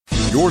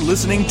You're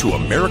listening to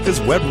America's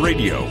Web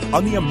Radio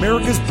on the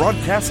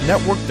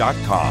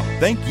AmericasBroadcastNetwork.com.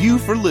 Thank you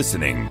for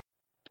listening.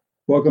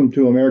 Welcome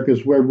to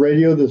America's Web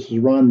Radio. This is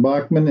Ron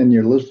Bachman, and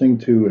you're listening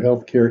to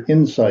Healthcare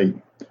Insight.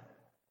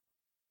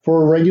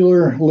 For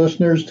regular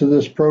listeners to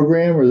this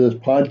program or this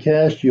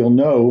podcast, you'll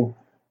know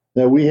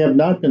that we have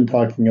not been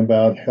talking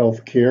about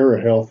healthcare or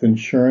health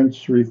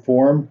insurance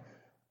reform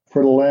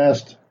for the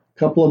last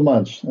couple of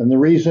months. And the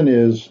reason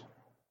is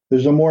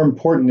there's a more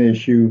important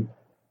issue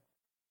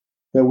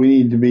that we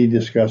need to be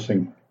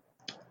discussing.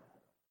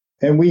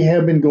 And we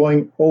have been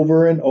going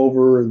over and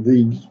over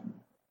the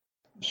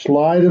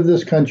slide of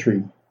this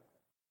country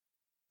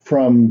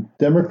from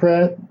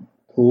Democrat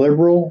to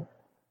liberal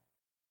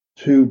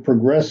to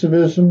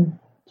progressivism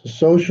to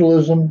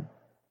socialism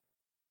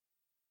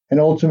and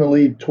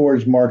ultimately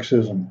towards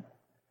Marxism.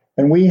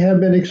 And we have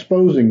been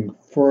exposing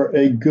for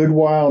a good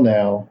while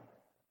now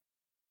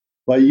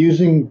by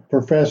using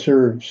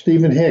Professor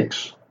Stephen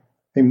Hicks,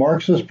 a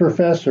Marxist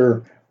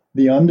professor,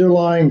 the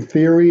underlying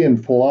theory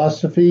and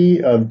philosophy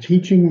of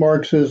teaching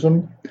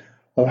Marxism,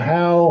 of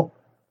how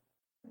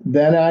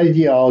that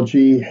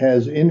ideology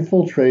has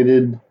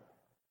infiltrated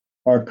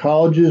our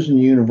colleges and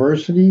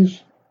universities.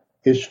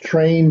 It's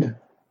trained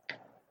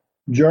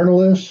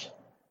journalists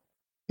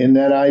in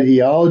that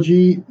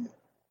ideology,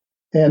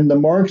 and the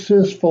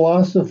Marxist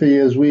philosophy,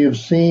 as we have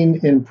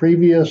seen in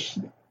previous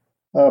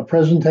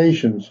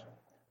presentations,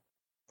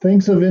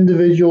 thinks of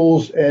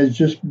individuals as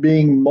just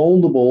being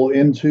moldable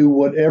into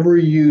whatever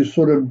you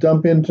sort of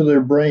dump into their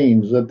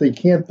brains, that they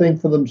can't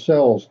think for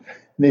themselves.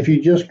 And if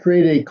you just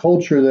create a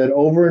culture that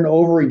over and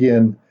over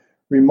again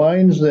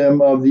reminds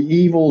them of the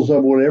evils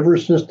of whatever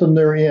system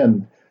they're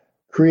in,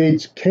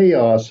 creates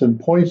chaos and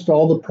points to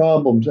all the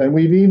problems. And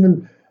we've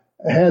even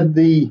had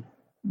the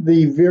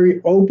very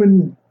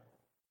open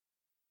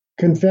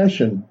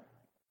confession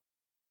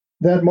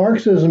that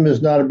Marxism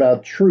is not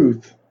about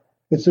truth.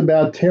 It's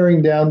about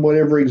tearing down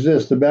whatever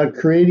exists, about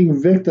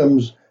creating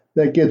victims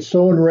that get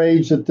so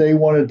enraged that they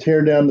want to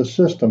tear down the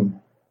system.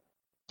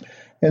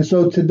 And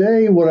so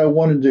today what I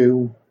want to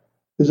do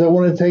is I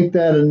want to take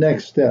that a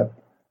next step.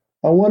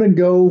 I want to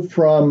go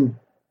from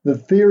the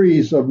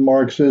theories of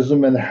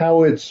Marxism and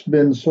how it's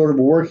been sort of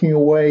working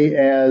away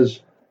as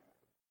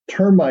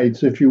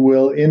termites, if you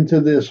will,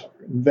 into this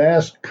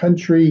vast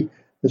country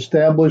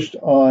established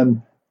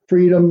on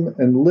freedom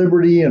and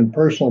liberty and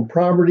personal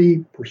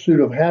property, pursuit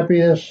of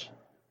happiness,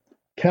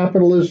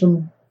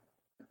 capitalism,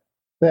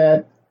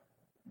 that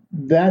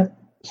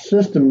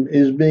system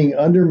is being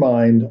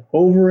undermined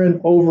over and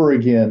over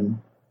again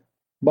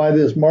by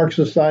this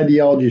Marxist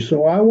ideology.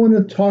 So I want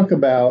to talk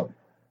about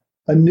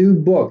a new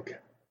book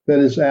that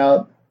is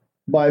out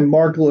by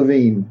Mark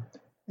Levine.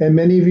 And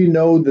many of you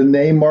know the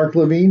name Mark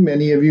Levine.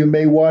 Many of you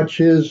may watch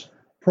his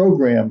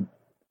program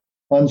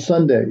on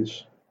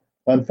Sundays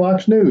on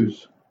Fox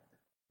News.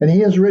 And he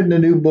has written a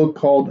new book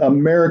called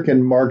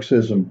American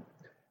Marxism.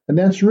 And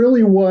that's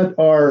really what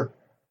our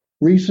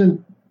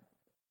recent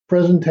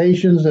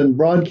presentations and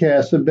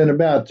broadcasts have been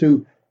about,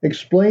 to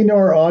explain to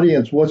our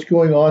audience what's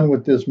going on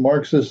with this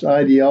Marxist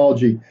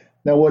ideology.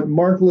 Now, what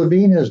Mark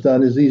Levine has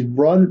done is he's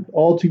brought it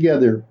all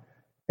together,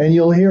 and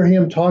you'll hear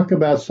him talk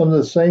about some of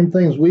the same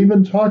things we've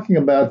been talking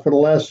about for the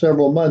last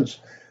several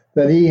months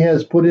that he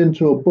has put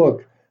into a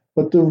book.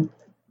 But the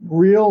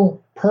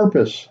real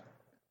purpose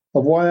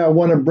of why I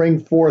want to bring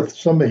forth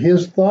some of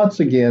his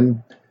thoughts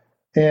again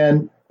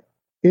and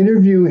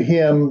interview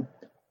him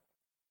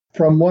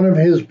from one of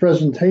his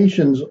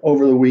presentations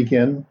over the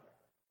weekend,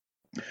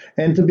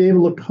 and to be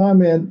able to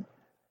comment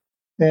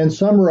and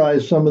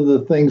summarize some of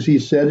the things he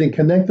said and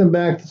connect them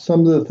back to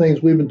some of the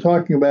things we've been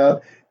talking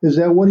about, is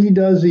that what he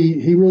does,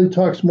 he really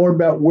talks more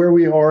about where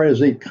we are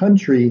as a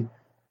country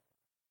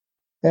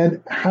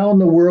and how in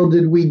the world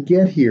did we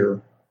get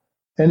here,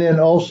 and then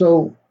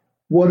also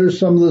what are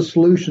some of the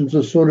solutions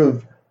to sort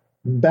of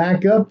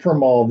back up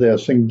from all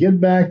this and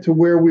get back to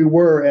where we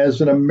were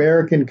as an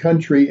American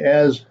country,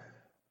 as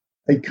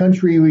a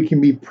country we can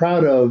be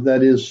proud of,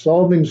 that is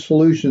solving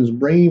solutions,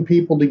 bringing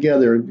people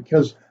together,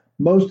 because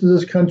most of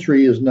this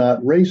country is not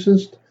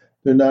racist,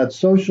 they're not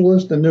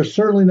socialist, and they're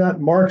certainly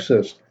not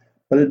Marxist.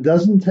 But it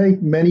doesn't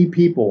take many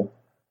people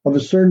of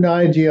a certain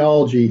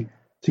ideology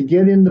to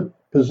get into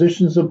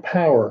positions of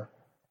power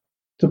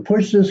to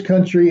push this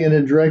country in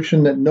a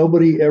direction that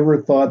nobody ever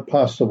thought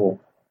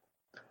possible.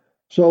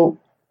 So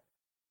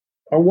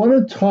I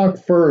want to talk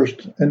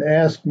first and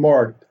ask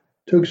Mark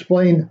to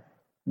explain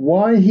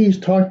why he's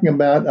talking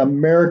about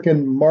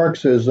American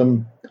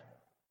Marxism.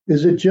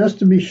 Is it just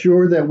to be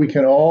sure that we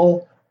can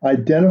all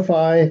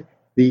identify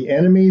the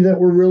enemy that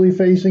we're really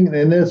facing,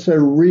 and it's a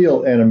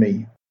real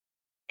enemy?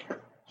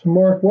 So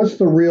Mark, what's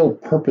the real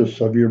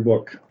purpose of your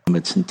book?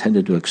 It's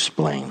intended to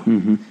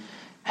explain.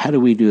 How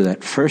do we do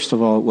that? First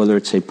of all, whether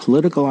it's a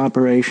political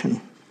operation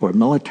or a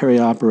military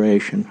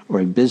operation or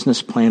a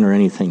business plan or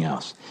anything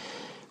else,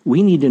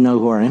 we need to know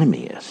who our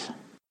enemy is.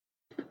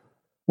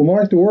 Well,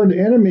 Mark, the word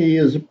enemy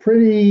is a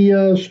pretty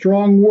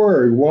strong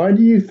word. Why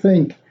do you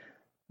think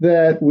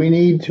that we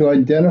need to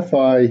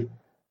identify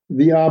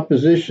the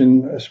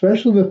opposition,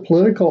 especially the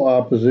political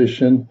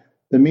opposition,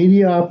 the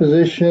media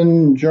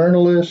opposition,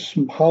 journalists,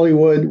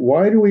 Hollywood,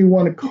 why do we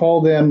want to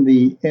call them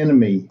the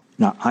enemy?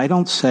 Now, I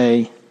don't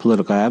say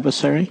political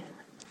adversary.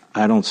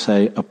 I don't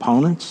say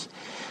opponents.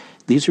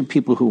 These are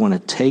people who want to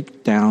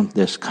take down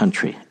this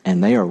country,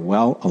 and they are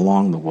well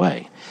along the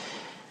way.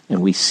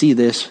 And we see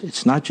this,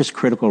 it's not just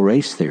critical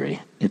race theory.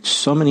 It's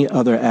so many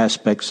other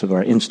aspects of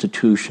our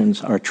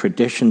institutions. Our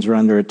traditions are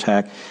under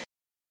attack.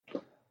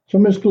 So,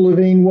 Mr.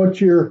 Levine,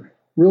 what you're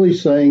really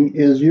saying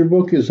is your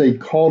book is a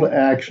call to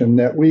action,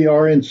 that we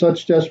are in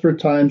such desperate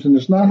times, and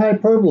it's not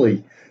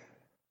hyperbole.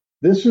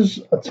 This is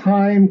a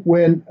time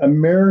when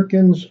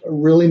Americans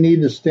really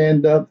need to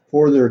stand up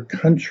for their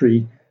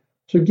country.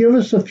 So give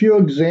us a few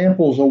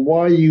examples of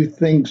why you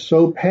think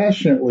so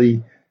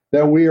passionately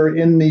that we are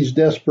in these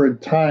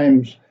desperate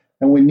times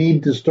and we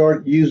need to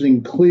start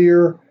using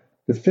clear,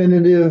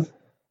 definitive,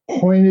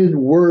 pointed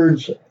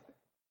words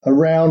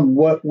around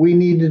what we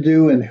need to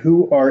do and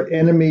who our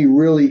enemy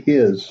really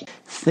is.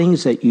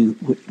 Things that you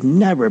would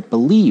never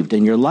believed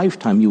in your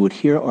lifetime you would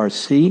hear or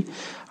see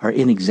are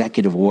in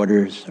executive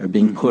orders, are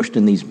being pushed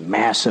in these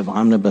massive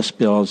omnibus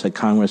bills that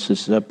Congress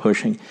is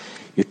pushing.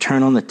 You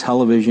turn on the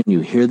television,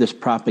 you hear this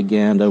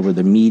propaganda where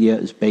the media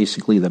is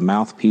basically the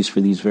mouthpiece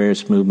for these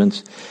various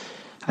movements.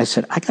 I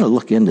said, I got to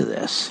look into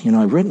this. You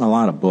know, I've written a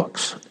lot of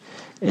books,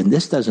 and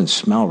this doesn't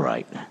smell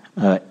right.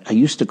 I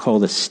used to call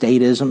this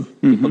statism.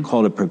 People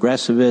call it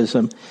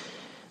progressivism.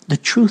 The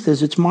truth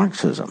is it's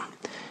Marxism.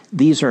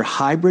 These are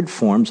hybrid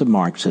forms of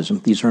Marxism.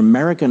 These are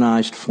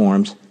Americanized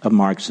forms of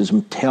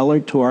Marxism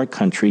tailored to our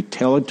country,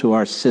 tailored to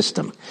our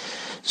system.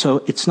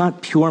 So it's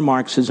not pure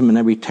Marxism in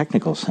every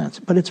technical sense,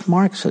 but it's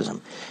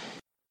Marxism.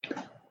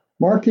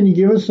 Mark, can you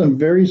give us some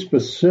very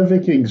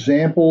specific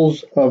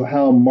examples of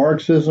how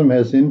Marxism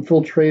has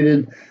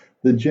infiltrated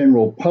the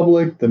general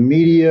public, the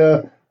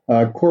media,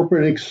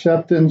 corporate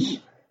acceptance?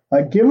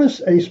 Give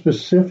us a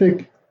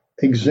specific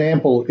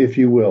example, if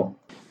you will.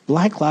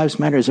 Black Lives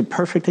Matter is a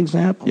perfect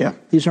example. Yeah.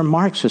 These are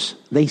Marxists.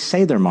 They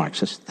say they're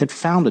Marxists that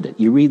founded it.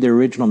 You read their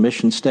original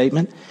mission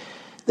statement.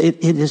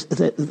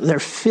 They're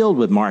filled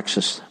with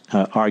Marxist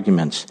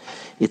arguments.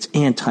 It's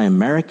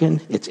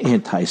anti-American. It's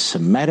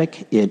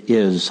anti-Semitic. It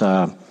is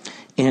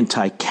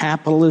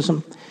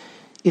anti-capitalism.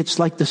 It's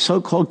like the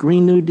so-called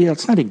Green New Deal.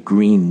 It's not a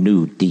Green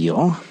New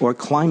Deal or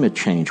climate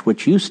change,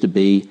 which used to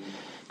be,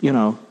 you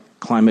know,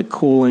 climate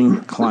cooling,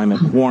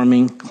 climate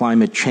warming,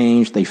 climate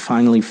change. They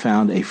finally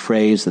found a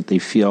phrase that they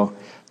feel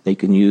they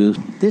can use.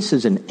 This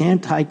is an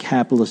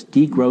anti-capitalist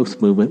degrowth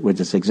movement,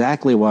 which is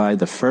exactly why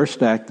the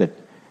first act that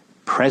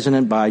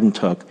President Biden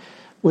took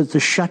was to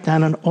shut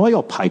down an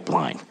oil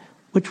pipeline,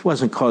 which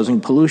wasn't causing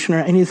pollution or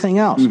anything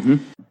else.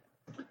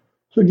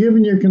 So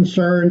given your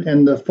concern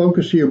and the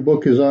focus of your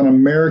book is on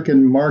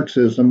American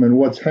Marxism and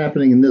what's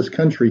happening in this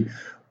country,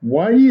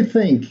 why do you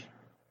think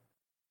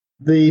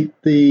the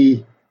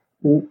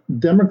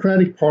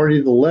Democratic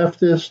Party, the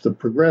leftists, the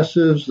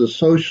progressives, the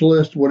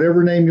socialists,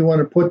 whatever name you want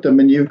to put them,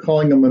 and you're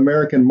calling them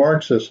American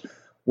Marxists,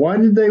 why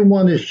did they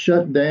want to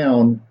shut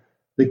down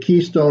the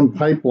Keystone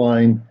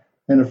Pipeline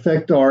and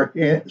affect our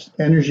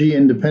energy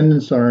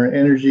independence, our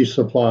energy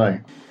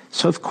supply?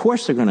 So of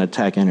course they're going to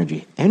attack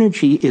energy.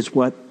 Energy is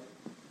what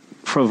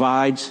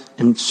provides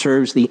and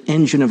serves the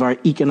engine of our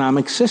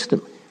economic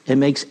system. It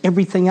makes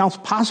everything else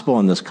possible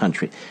in this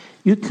country.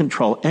 You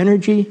control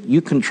energy,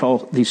 you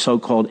control the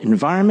so-called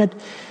environment,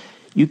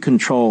 you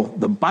control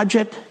the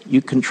budget,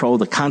 you control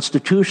the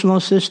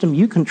constitutional system,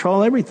 you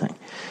control everything.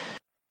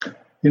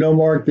 You know,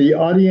 Mark, the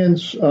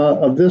audience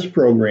of this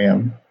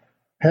program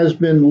has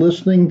been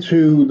listening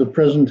to the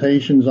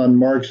presentations on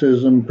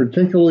Marxism,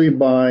 particularly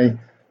by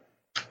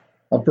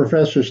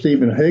Professor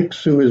Stephen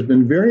Hicks, who has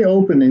been very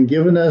open and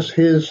given us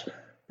his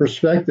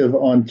perspective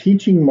on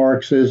teaching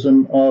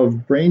Marxism,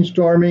 of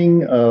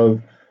brainstorming,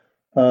 of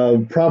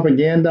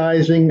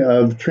propagandizing,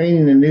 of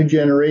training a new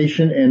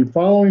generation, and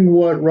following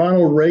what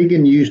Ronald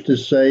Reagan used to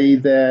say,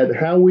 that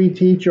how we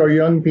teach our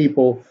young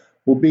people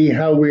will be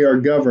how we are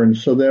governed,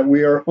 so that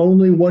we are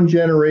only one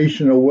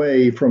generation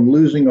away from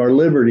losing our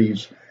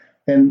liberties.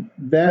 And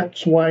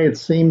that's why it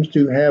seems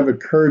to have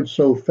occurred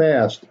so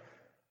fast.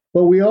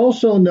 But we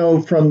also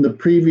know from the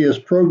previous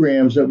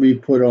programs that we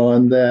put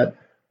on that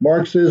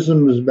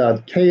Marxism is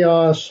about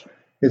chaos.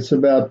 It's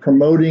about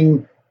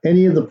promoting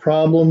any of the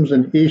problems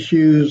and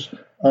issues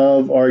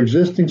of our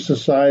existing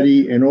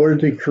society in order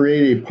to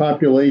create a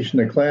population,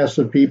 a class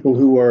of people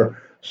who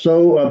are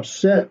so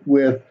upset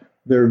with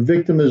their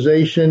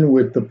victimization,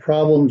 with the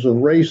problems of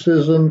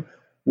racism,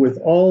 with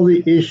all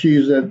the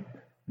issues that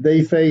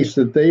they face,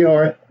 that they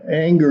are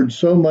angered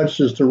so much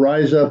as to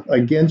rise up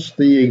against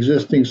the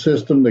existing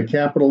system, the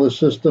capitalist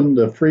system,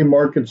 the free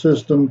market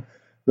system,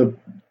 the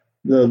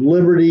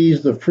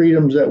liberties, the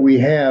freedoms that we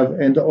have,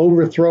 and to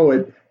overthrow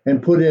it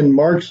and put in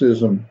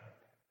Marxism,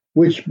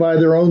 which by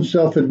their own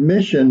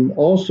self-admission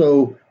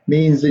also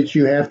means that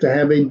you have to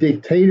have a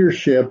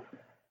dictatorship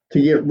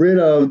to get rid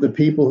of the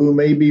people who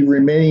may be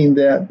remaining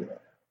that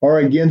are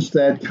against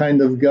that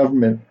kind of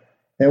government.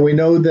 And we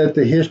know that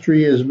the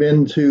history has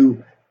been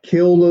to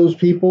kill those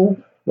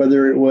people,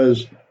 whether it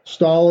was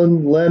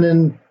Stalin,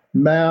 Lenin,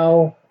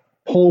 Mao,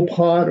 Pol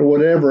Pot, or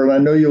whatever, and I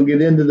know you'll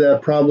get into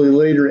that probably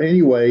later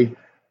anyway,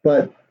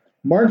 but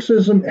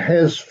Marxism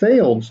has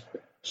failed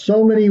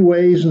so many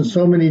ways and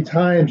so many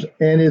times,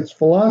 and its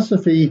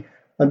philosophy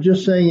of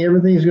just saying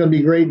everything's going to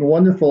be great and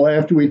wonderful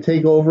after we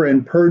take over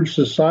and purge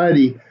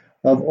society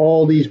of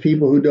all these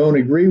people who don't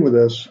agree with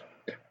us,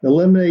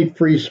 eliminate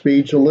free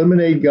speech,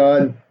 eliminate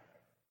God,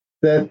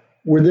 that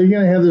they're going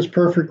to have this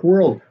perfect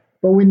world.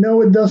 But we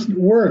know it doesn't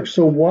work.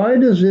 So why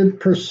does it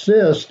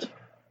persist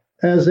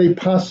as a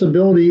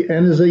possibility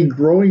and as a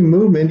growing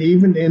movement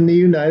even in the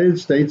United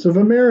States of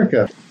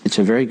America? It's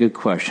a very good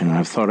question, and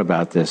I've thought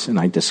about this, and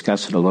I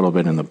discuss it a little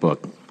bit in the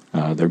book.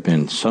 There have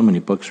been so many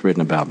books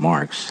written about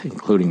Marx,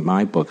 including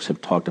my books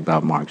have talked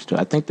about Marx too.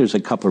 I think there's a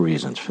couple of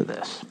reasons for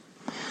this.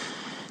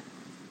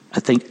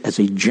 I think as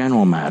a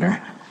general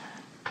matter,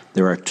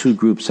 there are two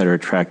groups that are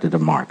attracted to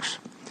Marx.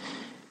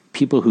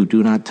 People who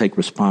do not take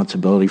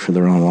responsibility for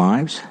their own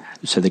lives,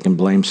 so they can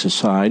blame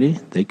society,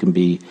 they can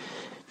be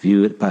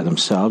viewed by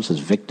themselves as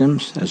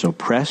victims, as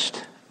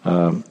oppressed,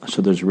 so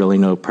there's really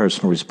no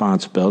personal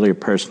responsibility or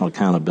personal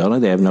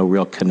accountability. They have no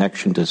real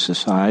connection to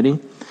society,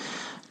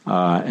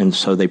 and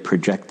so they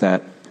project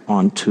that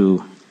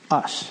onto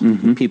us.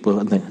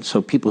 Mm-hmm.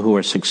 So people who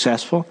are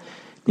successful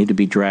need to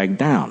be dragged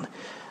down.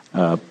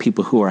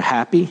 People who are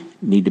happy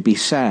need to be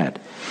sad.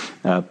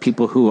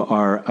 People who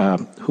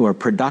are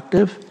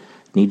productive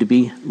need to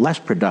be less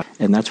productive.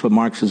 And that's what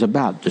Marx is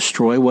about.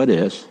 Destroy what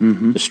is,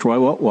 mm-hmm. destroy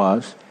what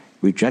was,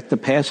 reject the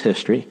past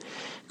history,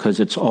 because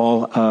it's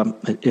all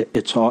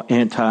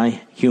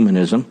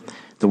anti-humanism.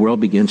 The world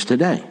begins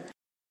today.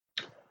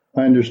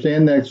 I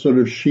understand that sort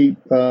of sheep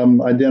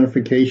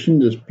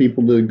identification, just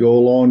people to go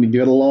along to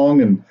get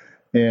along,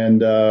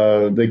 and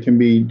they can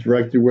be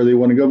directed where they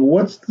want to go. But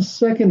what's the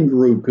second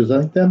group? Because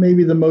I think that may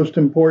be the most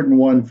important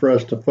one for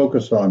us to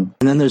focus on.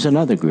 And then there's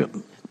another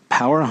group,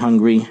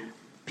 power-hungry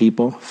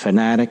people,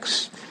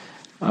 fanatics,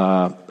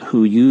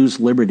 who use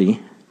liberty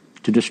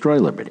to destroy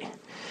liberty.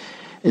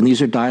 And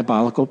these are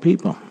diabolical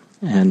people.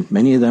 And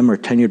many of them are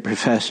tenured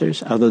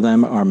professors. Other of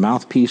them are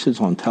mouthpieces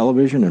on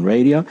television and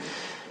radio.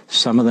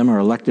 Some of them are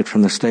elected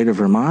from the state of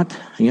Vermont,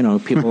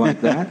 people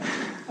like that.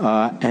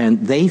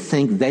 And they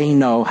think they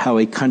know how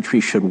a country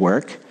should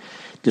work,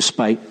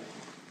 despite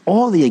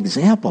all the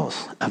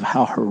examples of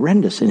how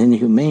horrendous and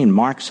inhumane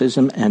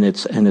Marxism and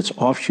its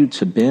offshoots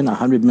have been.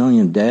 100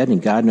 million dead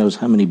and God knows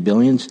how many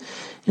billions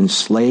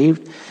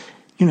enslaved.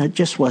 It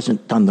just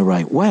wasn't done the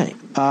right way.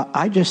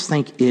 I just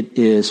think it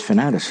is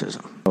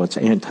fanaticism. It's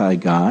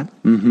anti-God,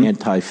 mm-hmm.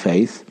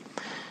 anti-faith.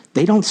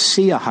 They don't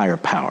see a higher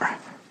power.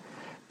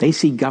 They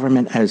see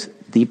government as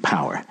the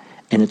power,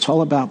 and it's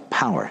all about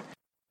power.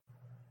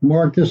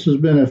 Mark, this has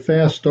been a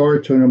fast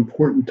start to an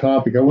important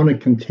topic. I want to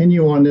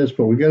continue on this,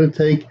 but we've got to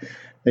take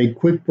a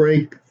quick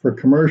break for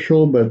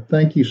commercial. But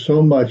thank you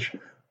so much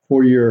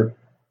for your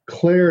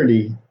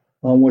clarity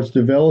on what's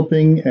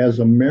developing as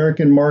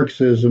American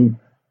Marxism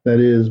that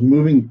is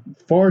moving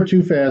far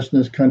too fast in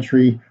this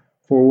country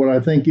for what I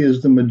think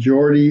is the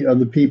majority of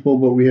the people,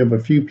 but we have a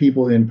few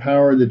people in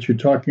power that you're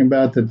talking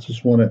about that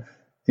just want to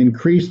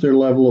increase their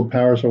level of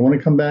power. So I want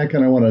to come back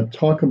and I want to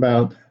talk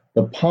about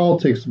the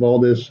politics of all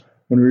this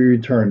when we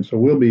return. So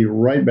we'll be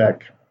right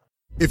back.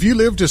 If you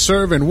live to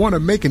serve and want to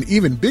make an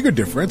even bigger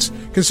difference,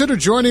 consider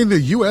joining the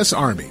U.S.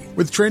 Army.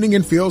 With training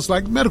in fields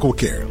like medical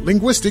care,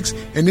 linguistics,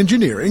 and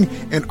engineering,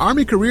 an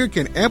Army career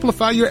can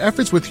amplify your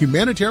efforts with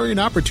humanitarian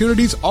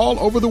opportunities all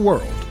over the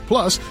world.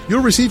 Plus,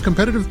 you'll receive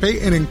competitive pay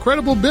and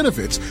incredible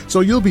benefits, so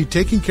you'll be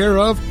taken care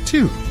of,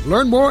 too.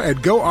 Learn more at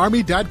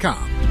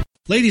GoArmy.com.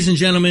 Ladies and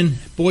gentlemen,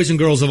 boys and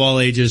girls of all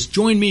ages,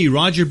 join me,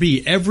 Roger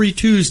B., every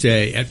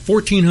Tuesday at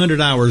 1400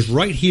 hours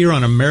right here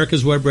on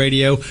America's Web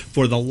Radio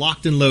for the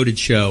Locked and Loaded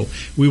Show.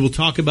 We will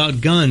talk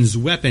about guns,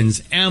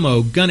 weapons,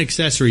 ammo, gun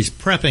accessories,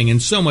 prepping, and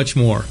so much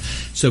more.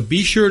 So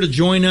be sure to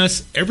join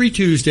us every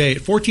Tuesday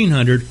at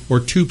 1400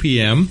 or 2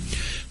 p.m.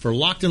 for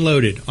Locked and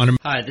Loaded on.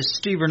 Hi, this is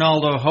Steve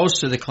Rinaldo,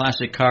 host of the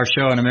Classic Car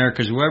Show on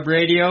America's Web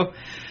Radio.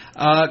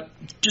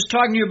 Just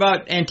talking to you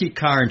about antique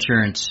car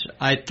insurance.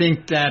 I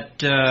think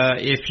that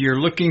if you're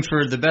looking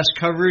for the best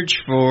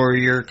coverage for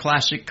your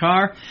classic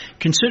car,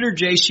 consider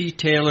J.C.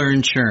 Taylor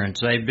Insurance.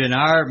 They've been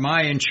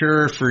my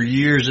insurer for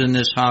years in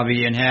this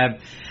hobby and have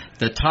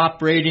the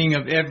top rating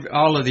of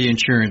all of the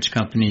insurance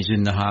companies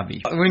in the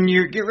hobby. When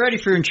you get ready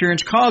for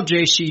insurance, call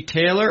J.C.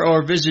 Taylor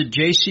or visit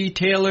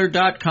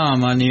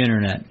jctaylor.com on the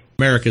Internet.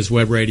 America's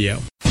Web Radio.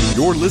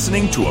 You're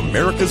listening to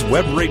America's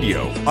Web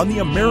Radio on the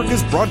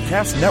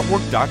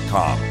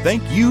AmericasBroadcastNetwork.com.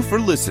 Thank you for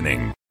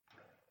listening.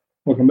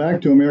 Welcome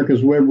back to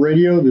America's Web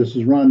Radio. This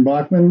is Ron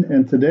Bachman,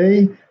 and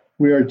today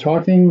we are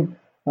talking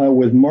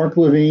with Mark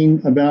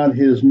Levine about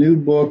his new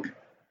book,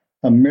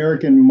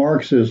 American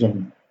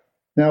Marxism.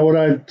 Now, what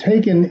I've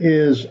taken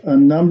is a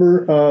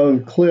number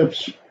of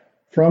clips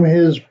from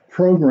his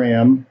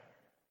program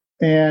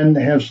and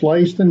have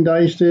sliced and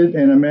diced it,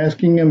 and I'm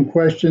asking him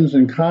questions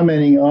and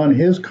commenting on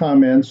his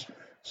comments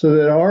so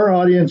that our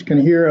audience can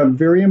hear a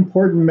very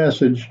important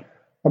message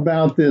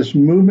about this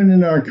movement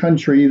in our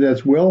country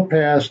that's well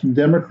past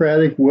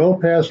democratic, well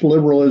past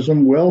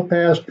liberalism, well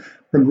past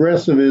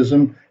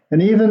progressivism,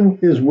 and even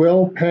is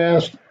well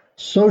past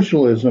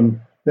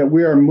socialism, that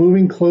we are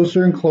moving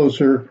closer and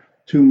closer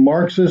to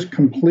Marxist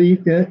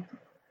complete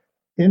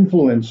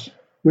influence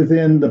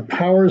within the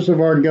powers of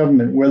our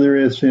government, whether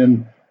it's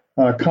in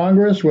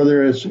Congress,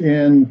 whether it's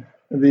in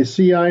the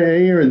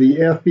CIA or the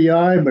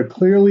FBI, but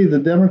clearly the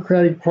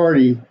Democratic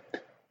Party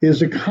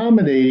is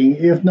accommodating,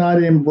 if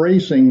not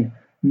embracing,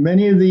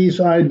 many of these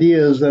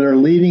ideas that are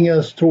leading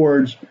us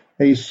towards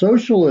a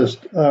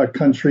socialist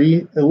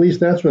country. At least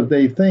that's what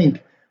they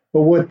think.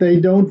 But what they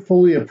don't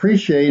fully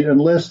appreciate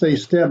unless they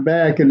step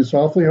back, and it's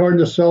awfully hard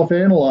to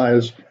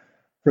self-analyze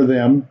for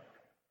them,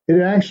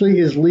 it actually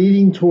is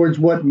leading towards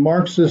what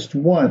Marxists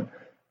want.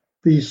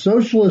 The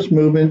socialist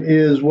movement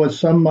is what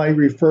some might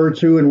refer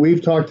to, and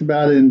we've talked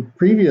about in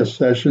previous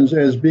sessions,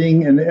 as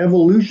being an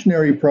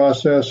evolutionary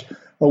process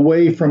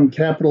away from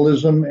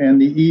capitalism and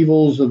the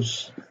evils of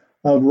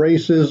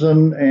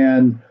racism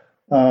and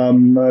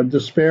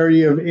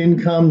disparity of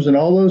incomes and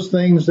all those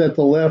things that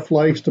the left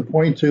likes to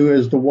point to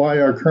as to why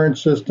our current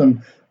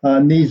system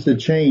needs to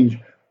change.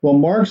 Well,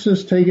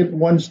 Marxists take it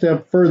one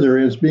step further.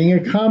 It's being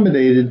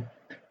accommodated,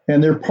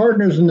 and they're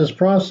partners in this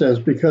process,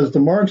 because the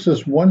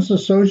Marxists, once the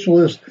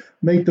socialists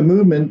make the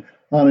movement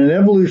on an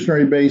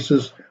evolutionary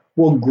basis,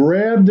 will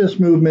grab this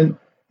movement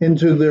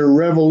into their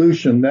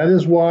revolution. That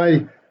is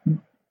why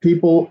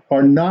people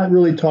are not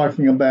really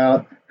talking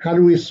about how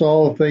do we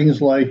solve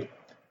things like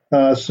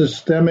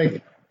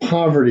systemic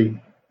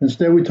poverty.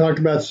 Instead, we talk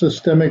about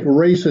systemic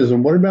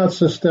racism. What about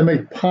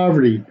systemic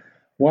poverty?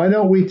 Why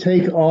don't we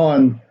take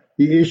on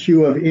the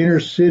issue of inner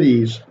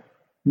cities,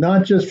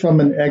 not just from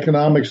an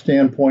economic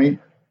standpoint,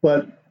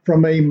 but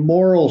from a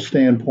moral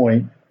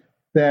standpoint,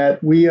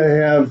 that we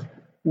have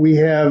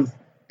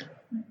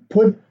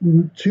put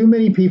too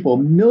many people,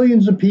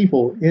 millions of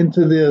people,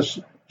 into this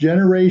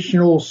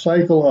generational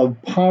cycle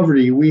of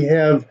poverty. We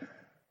have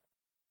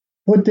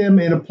put them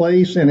in a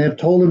place and have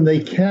told them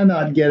they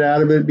cannot get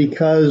out of it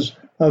because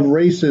of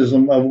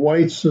racism, of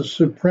white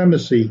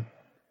supremacy.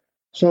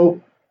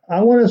 So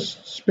I want to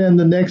spend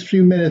the next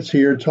few minutes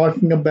here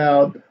talking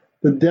about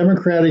the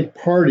Democratic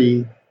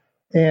Party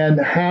and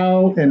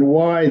how and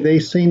why they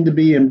seem to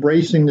be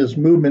embracing this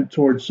movement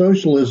towards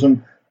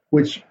socialism,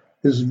 which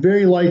is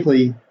very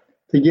likely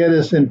to get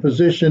us in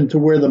position to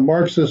where the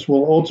Marxists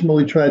will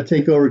ultimately try to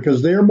take over,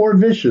 because they're more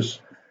vicious.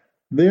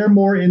 They're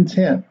more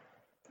intent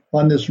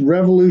on this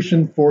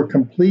revolution for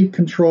complete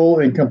control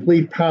and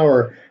complete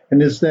power.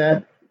 And it's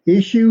that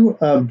issue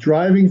of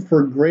driving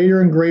for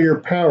greater and greater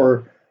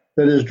power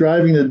that is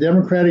driving the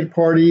Democratic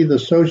Party, the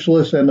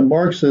socialists, and the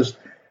Marxists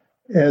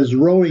as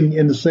rowing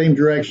in the same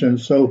direction.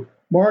 So,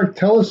 Mark,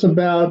 tell us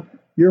about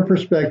your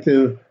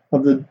perspective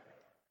of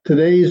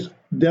today's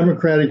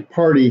Democratic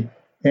Party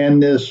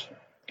and this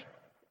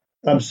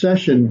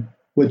obsession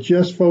with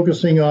just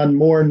focusing on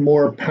more and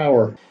more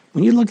power.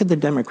 When you look at the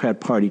Democrat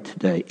Party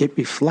today, it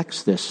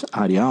reflects this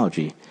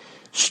ideology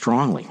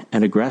strongly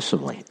and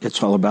aggressively.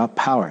 It's all about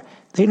power.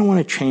 They don't want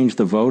to change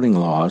the voting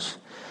laws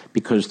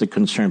because they're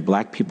concerned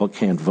black people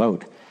can't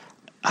vote.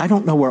 I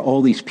don't know where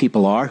all these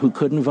people are who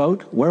couldn't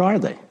vote. Where are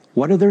they?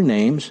 What are their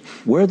names?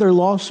 Where are their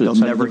lawsuits?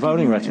 They'll never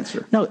voting give you rights? an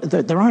answer. No,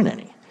 there aren't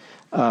any.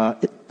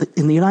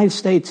 In the United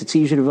States, it's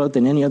easier to vote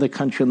than any other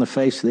country on the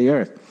face of the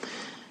earth.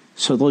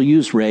 So they'll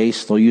use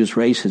race, they'll use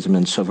racism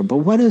and so forth. But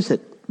what is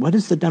it? What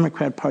is the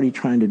Democrat Party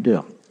trying to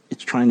do?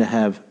 It's trying to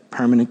have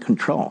permanent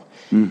control.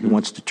 Mm-hmm. It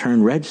wants to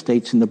turn red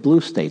states into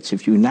blue states.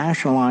 If you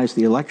nationalize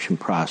the election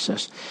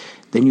process,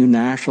 then you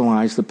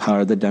nationalize the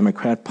power of the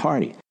Democrat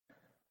Party.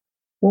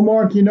 Well,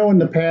 Mark, in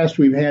the past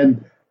we've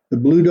had the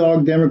Blue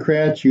Dog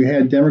Democrats, you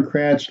had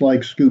Democrats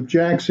like Scoop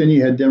Jackson,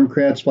 you had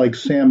Democrats like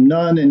Sam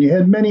Nunn, and you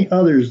had many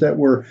others that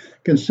were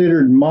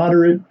considered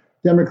moderate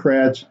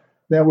Democrats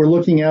that were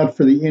looking out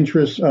for the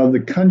interests of the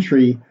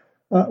country,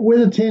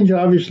 with a tinge,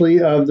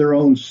 obviously, of their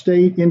own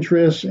state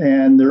interests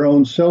and their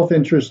own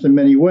self-interest in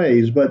many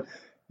ways. But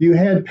you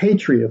had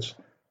patriots.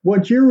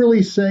 What you're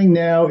really saying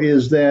now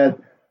is that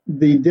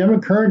the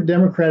current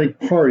Democratic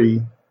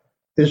Party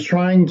is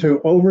trying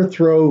to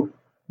overthrow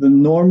the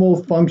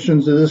normal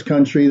functions of this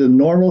country, the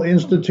normal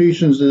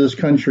institutions of this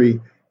country,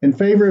 in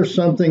favor of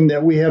something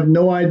that we have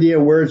no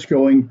idea where it's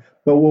going.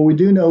 But what we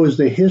do know is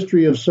the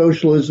history of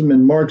socialism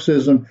and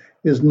Marxism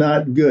is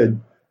not good.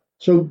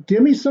 So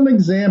give me some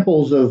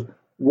examples of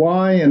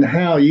why and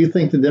how you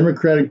think the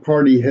Democratic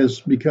Party has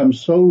become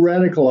so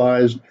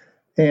radicalized,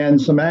 and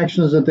some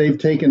actions that they've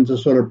taken to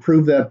sort of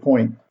prove that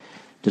point.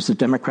 Does the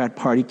Democrat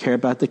Party care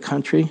about the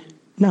country?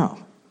 No.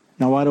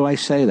 Now, why do I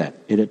say that?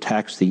 It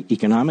attacks the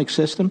economic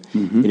system.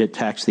 Mm-hmm. It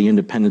attacks the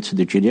independence of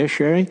the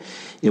judiciary.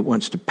 It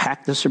wants to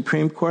pack the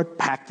Supreme Court,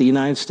 pack the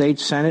United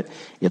States Senate.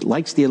 It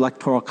likes the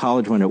Electoral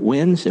College when it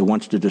wins. It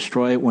wants to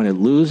destroy it when it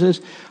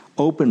loses.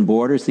 Open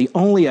borders. The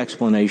only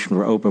explanation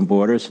for open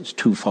borders is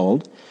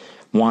twofold.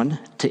 One,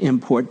 to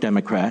import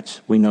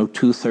Democrats. We know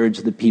 2/3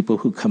 of the people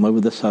who come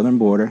over the southern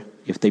border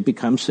if they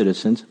become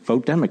citizens,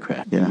 vote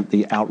Democrat. Yeah.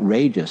 The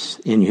outrageous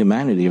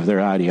inhumanity of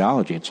their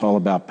ideology. It's all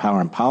about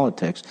power and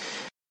politics.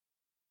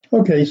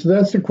 Okay, so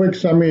that's a quick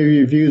summary of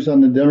your views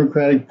on the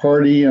Democratic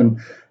Party and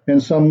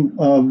some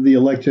of the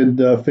elected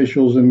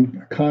officials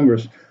in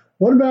Congress.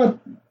 What about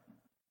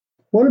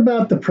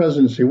the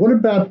presidency? What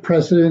about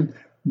President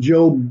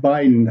Joe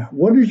Biden?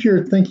 What is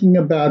your thinking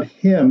about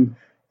him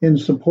in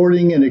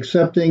supporting and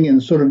accepting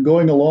and sort of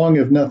going along,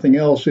 if nothing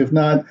else, if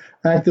not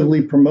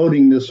actively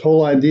promoting this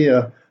whole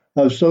idea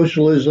of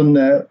socialism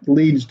that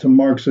leads to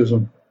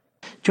Marxism?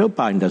 Joe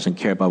Biden doesn't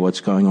care about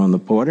what's going on the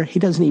border. He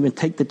doesn't even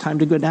take the time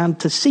to go down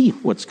to see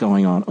what's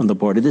going on the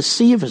border, to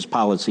see if his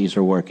policies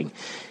are working.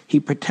 He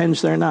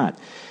pretends they're not.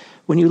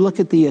 When you look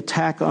at the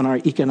attack on our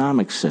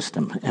economic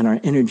system and our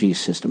energy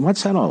system,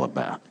 what's that all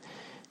about?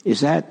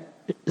 Does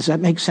that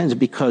make sense?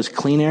 Because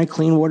clean air,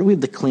 clean water, we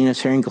have the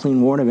cleanest air and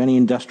clean water of any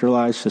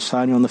industrialized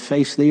society on the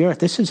face of the earth.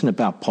 This isn't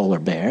about polar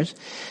bears.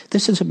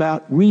 This is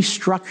about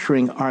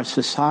restructuring our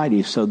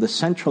society so the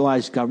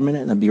centralized government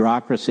and the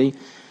bureaucracy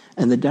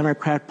and the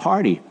Democrat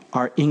Party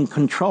are in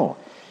control.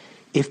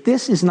 If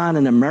this is not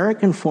an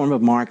American form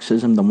of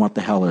Marxism, then what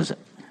the hell is it?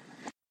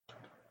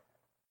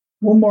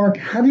 Well, Mark,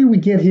 how did we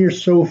get here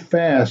so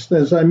fast?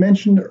 As I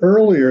mentioned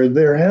earlier,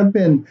 there have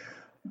been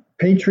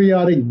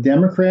patriotic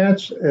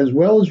Democrats as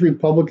well as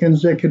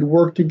Republicans that could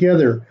work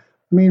together.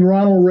 I mean,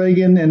 Ronald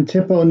Reagan and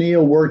Tip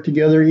O'Neill worked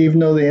together even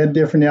though they had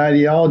different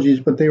ideologies,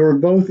 but they were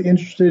both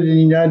interested in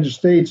the United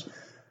States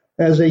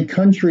as a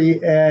country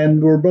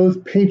and were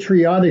both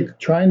patriotic,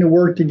 trying to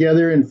work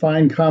together and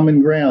find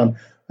common ground.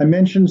 I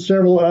mentioned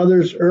several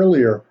others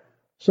earlier.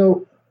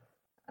 So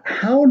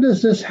how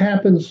does this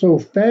happen so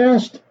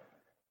fast?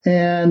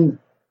 And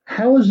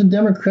how is the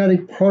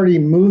Democratic Party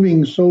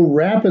moving so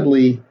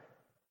rapidly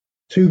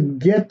to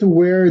get to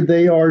where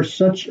they are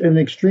such an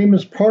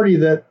extremist party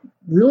that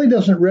really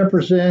doesn't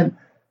represent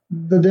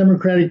the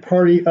Democratic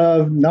Party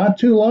of not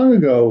too long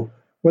ago,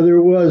 whether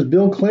it was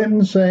Bill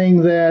Clinton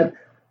saying that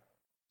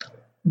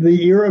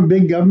the era of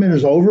big government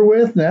is over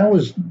with? And that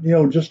was,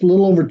 just a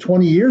little over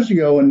 20 years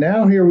ago. And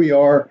now here we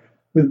are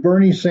with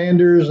Bernie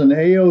Sanders and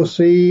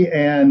AOC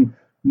and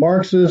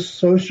Marxist,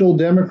 social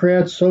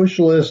democrats,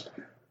 socialists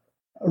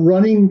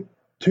running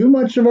too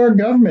much of our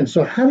government.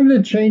 So how did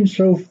it change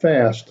so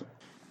fast?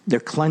 They're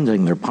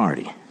cleansing their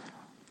party.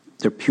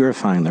 They're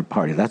purifying their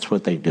party. That's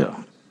what they do.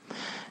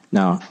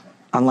 Now,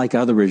 unlike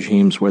other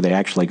regimes where they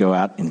actually go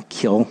out and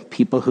kill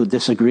people who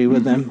disagree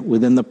with them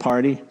within the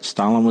party,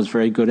 Stalin was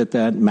very good at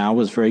that. Mao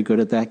was very good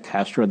at that.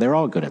 Castro, they're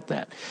all good at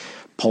that.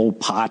 Pol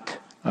Pot.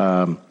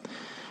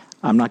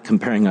 I'm not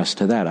comparing us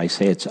to that. I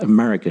say it's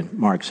American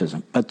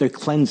Marxism. But they're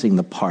cleansing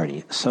the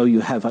party. So you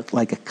have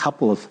a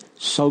couple of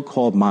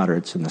so-called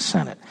moderates in the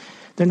Senate.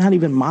 They're not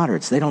even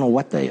moderates. They don't know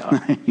what they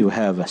are. You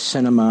have a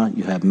Sinema.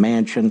 You have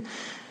Manchin.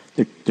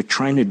 They're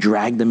trying to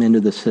drag them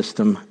into the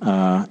system.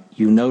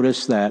 You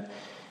notice that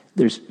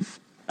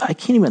I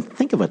can't even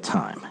think of a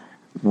time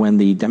when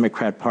the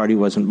Democrat Party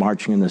wasn't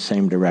marching in the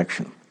same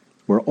direction,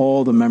 where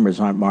all the members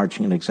aren't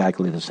marching in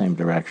exactly the same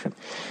direction.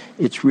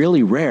 It's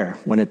really rare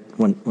when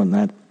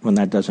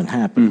that doesn't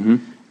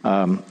happen.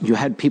 You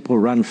had people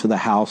run for the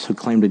House who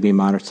claimed to be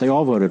moderates. They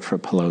all voted for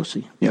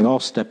Pelosi. They all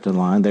stepped in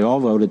line. They all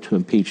voted to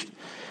impeach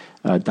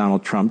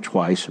Donald Trump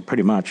twice,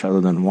 pretty much,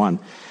 other than one.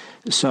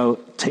 So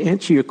to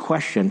answer your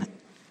question,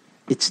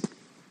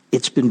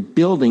 it's been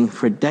building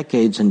for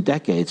decades and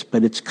decades,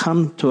 but it's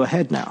come to a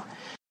head now.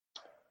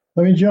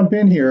 Let me jump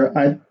in here.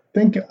 I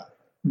think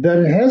that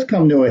it has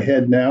come to a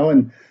head now,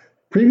 and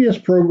previous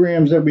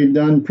programs that we've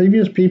done,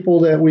 previous people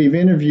that we've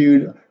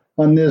interviewed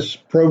on this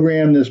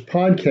program, this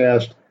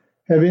podcast,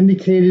 have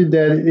indicated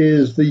that it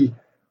is the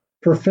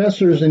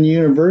professors in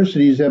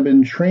universities have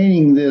been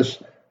training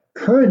this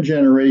current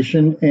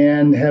generation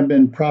and have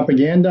been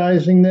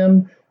propagandizing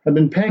them, have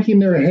been packing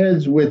their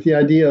heads with the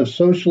idea of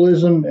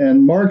socialism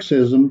and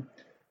Marxism,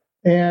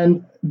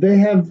 and they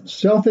have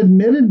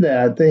self-admitted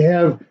that. They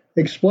have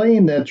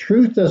explained that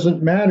truth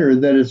doesn't matter,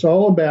 that it's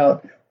all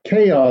about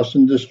chaos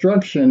and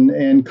destruction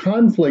and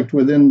conflict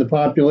within the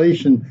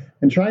population,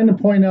 and trying to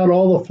point out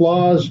all the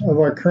flaws of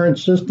our current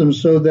system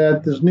so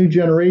that this new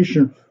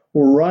generation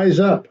will rise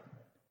up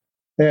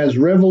as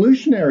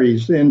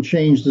revolutionaries and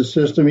change the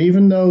system,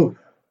 even though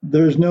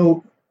there's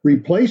no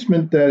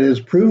replacement that has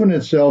proven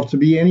itself to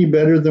be any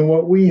better than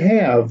what we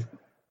have.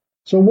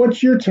 So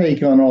what's your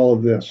take on all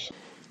of this?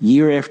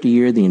 Year after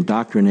year, the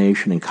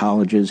indoctrination in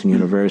colleges and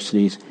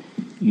universities,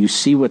 you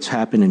see what's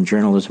happened in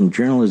journalism.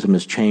 Journalism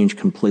has changed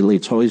completely.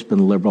 It's always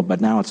been liberal, but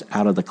now it's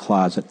out of the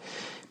closet.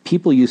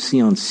 People you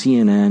see on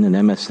CNN and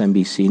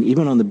MSNBC, and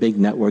even on the big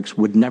networks,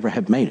 would never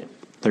have made it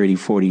 30,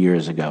 40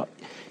 years ago.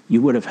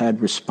 You would have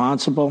had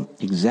responsible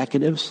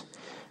executives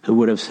who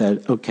would have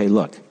said, okay,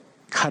 look,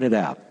 cut it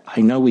out.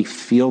 I know we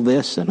feel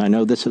this, and I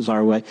know this is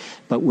our way,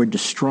 but we're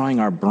destroying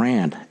our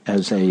brand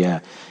as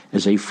a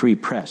free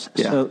press.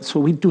 Yeah. So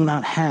we do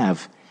not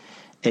have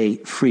a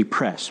free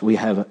press. We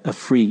have a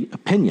free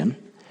opinion,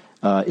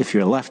 if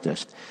you're a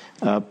leftist,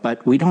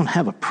 but we don't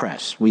have a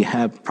press. We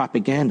have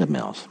propaganda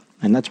mills.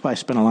 And that's why I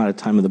spent a lot of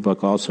time in the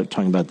book also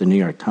talking about the New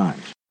York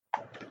Times.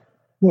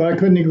 Well, I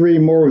couldn't agree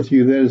more with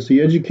you. That is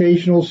the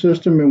educational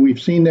system, and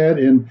we've seen that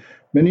in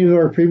many of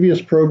our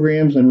previous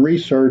programs and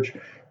research,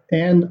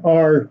 and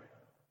our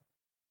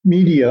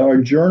media, our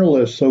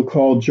journalists,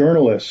 so-called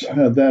journalists,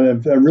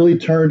 that have really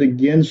turned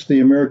against the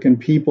American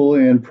people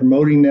and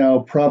promoting now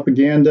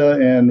propaganda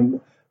and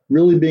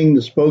really being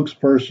the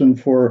spokesperson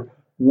for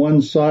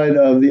one side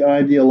of the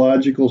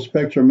ideological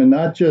spectrum, and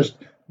not just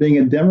being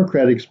a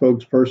Democratic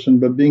spokesperson,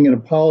 but being an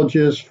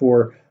apologist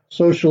for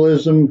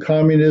socialism,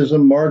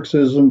 communism,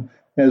 Marxism,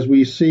 as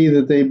we see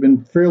that they've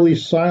been fairly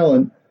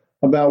silent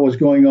about what's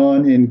going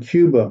on in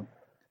Cuba.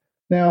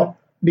 Now,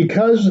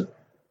 because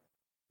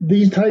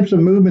these types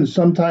of movements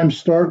sometimes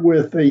start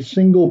with a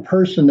single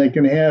person that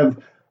can have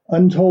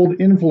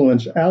untold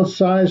influence,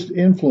 outsized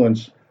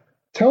influence,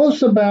 tell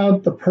us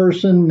about the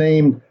person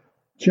named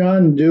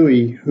John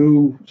Dewey,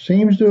 who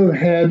seems to have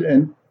had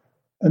an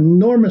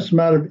enormous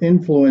amount of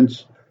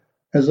influence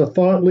as a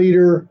thought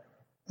leader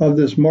of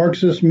this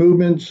Marxist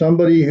movement,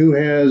 somebody who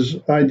has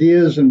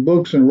ideas and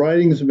books and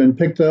writings have been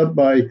picked up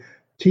by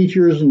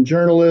teachers and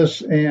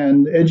journalists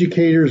and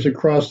educators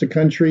across the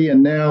country,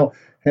 and now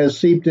has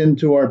seeped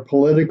into our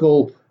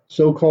political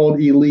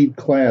so-called elite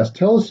class.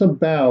 Tell us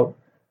about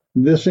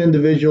this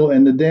individual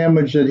and the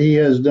damage that he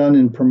has done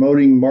in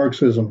promoting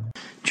Marxism.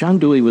 John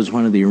Dewey was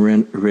one of the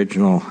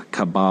original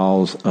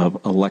cabals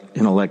of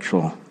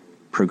intellectual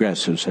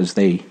progressives, as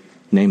they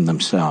named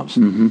themselves,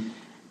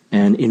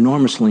 and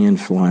enormously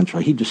influential.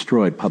 He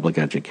destroyed public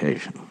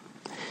education.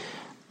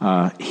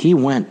 He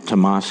went to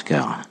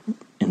Moscow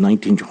in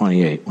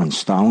 1928 when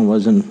Stalin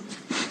was in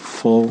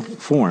full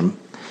form,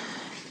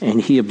 and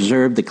he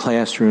observed the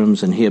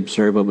classrooms and he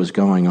observed what was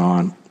going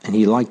on, and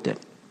he liked it.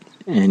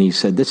 And he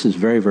said, this is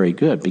very, very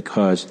good,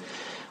 because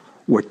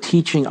we're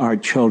teaching our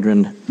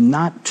children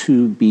not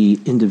to be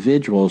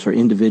individuals or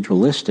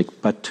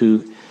individualistic, but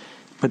to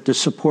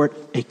support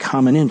a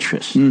common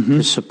interest,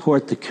 to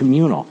support the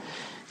communal.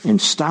 And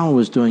Stalin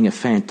was doing a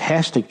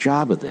fantastic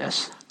job of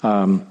this.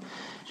 And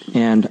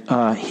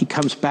he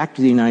comes back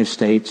to the United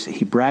States.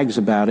 He brags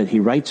about it. He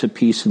writes a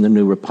piece in the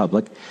New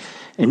Republic.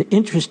 And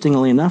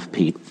interestingly enough,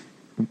 Pete,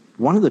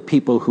 one of the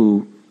people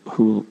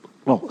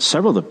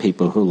several of the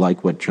people who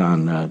liked what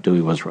John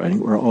Dewey was writing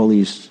were all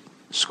these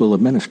school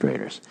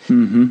administrators.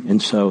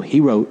 And so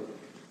he wrote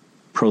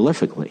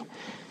prolifically.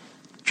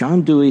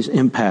 John Dewey's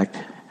impact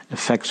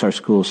affects our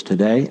schools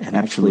today and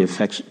actually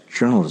affects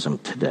journalism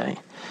today.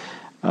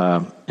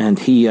 And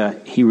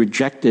he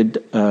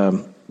rejected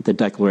the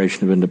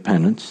Declaration of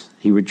Independence.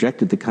 He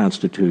rejected the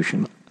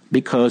Constitution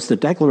because the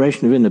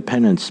Declaration of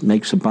Independence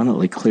makes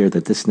abundantly clear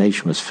that this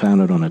nation was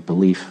founded on a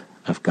belief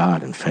of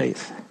God and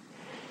faith.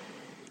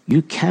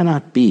 You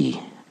cannot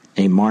be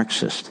a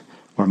Marxist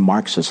or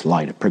Marxist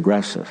light, a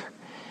progressive,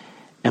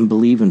 and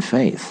believe in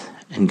faith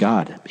in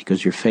God,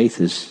 because your faith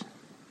is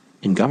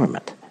in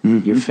government.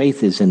 Your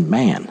faith is in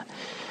man,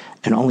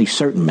 and only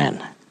certain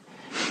men,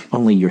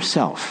 only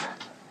yourself,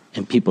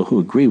 and people who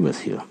agree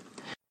with you.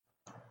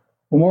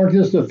 Well, Mark,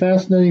 this is a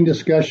fascinating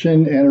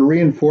discussion and a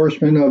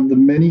reinforcement of the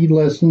many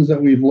lessons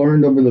that we've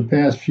learned over the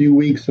past few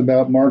weeks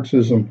about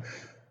Marxism.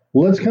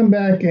 Let's come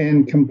back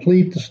and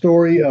complete the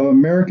story of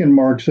American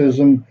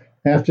Marxism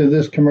after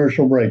this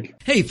commercial break.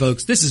 Hey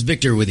folks, this is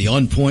Victor with the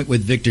On Point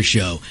with Victor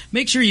show.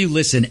 Make sure you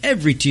listen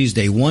every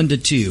Tuesday 1 to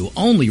 2,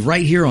 only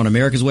right here on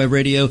America's Web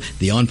Radio,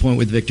 the On Point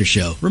with Victor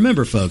show.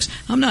 Remember folks,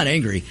 I'm not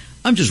angry,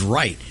 I'm just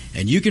right.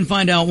 And you can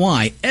find out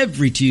why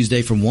every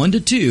Tuesday from 1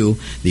 to 2,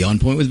 the On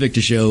Point with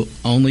Victor show,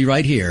 only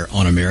right here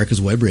on America's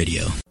Web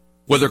Radio.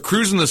 Whether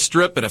cruising the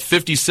strip in a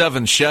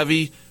 57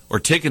 Chevy or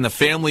taking the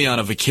family on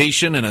a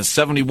vacation in a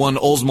 71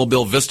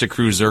 Oldsmobile Vista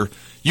Cruiser,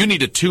 you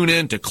need to tune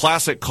in to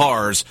Classic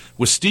Cars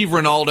with Steve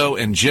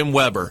Ronaldo and Jim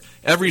Weber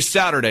every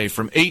Saturday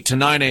from 8 to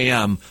 9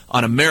 a.m.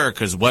 on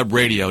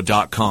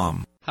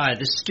americaswebradio.com. Hi,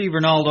 this is Steve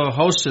Ronaldo,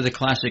 host of the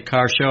Classic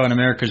Car Show on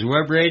America's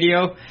Web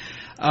Radio.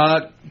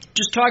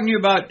 Just talking to you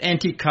about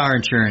antique car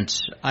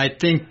insurance. I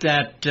think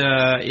that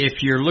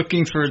if you're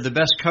looking for the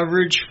best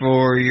coverage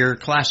for your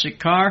classic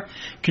car,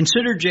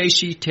 consider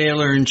J.C.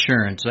 Taylor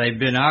Insurance. They've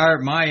been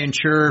my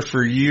insurer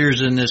for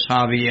years in this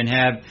hobby and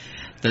have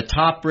the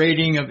top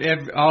rating of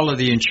all of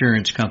the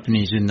insurance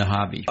companies in the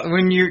hobby.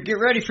 When you get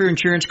ready for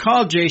insurance,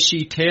 call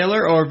J.C.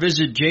 Taylor or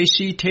visit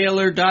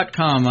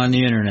jctaylor.com on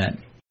the Internet.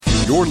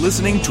 You're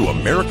listening to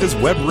America's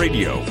Web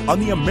Radio on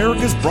the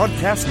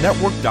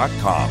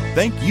AmericasBroadcastNetwork.com.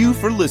 Thank you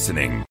for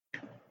listening.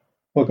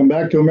 Welcome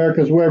back to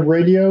America's Web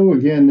Radio.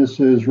 Again, this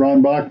is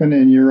Ron Bachman,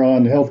 and you're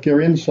on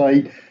Healthcare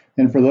Insight.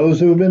 And for those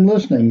who have been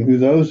listening,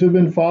 those who have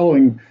been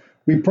following,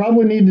 we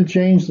probably need to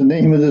change the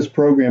name of this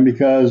program,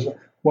 because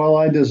while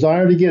I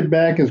desire to get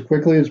back as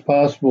quickly as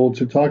possible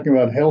to talking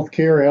about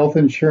healthcare, health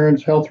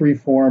insurance, health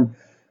reform,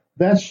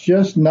 that's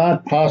just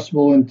not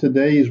possible in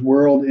today's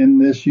world in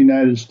this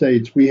United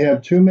States. We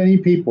have too many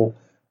people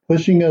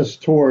pushing us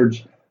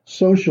towards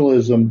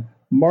socialism,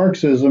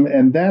 Marxism,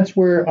 and that's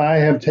where I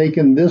have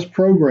taken this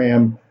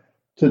program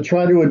to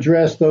try to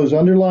address those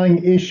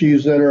underlying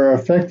issues that are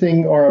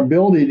affecting our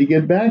ability to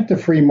get back to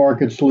free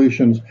market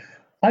solutions.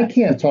 I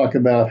can't talk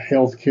about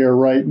healthcare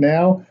right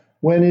now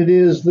when it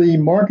is the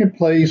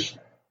marketplace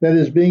that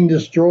is being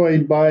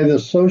destroyed by the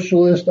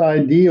socialist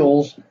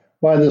ideals,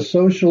 by the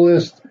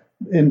socialists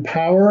in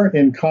power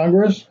in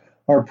Congress.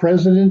 Our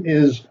president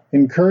is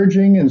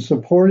encouraging and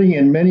supporting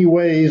in many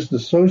ways the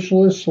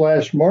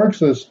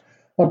socialist/Marxist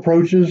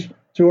approaches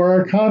to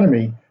our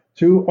economy,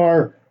 to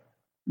our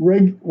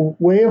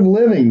way of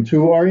living,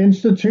 to our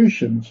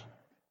institutions.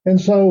 And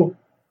so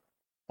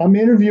I'm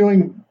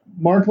interviewing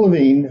Mark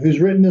Levine, who's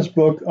written this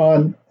book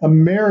on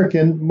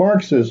American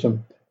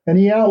Marxism, and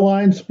he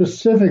outlines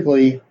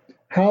specifically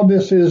how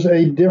this is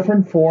a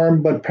different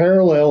form but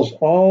parallels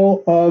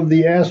all of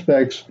the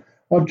aspects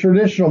of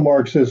traditional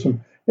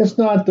Marxism. It's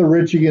not the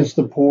rich against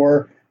the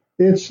poor.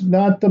 It's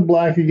not the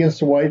black against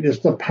the white. It's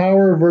the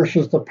power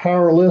versus the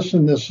powerless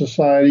in this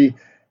society,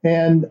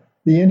 and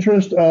the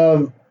interest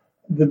of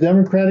the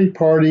Democratic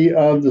Party,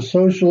 of the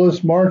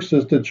socialist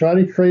Marxists, to try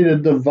to create a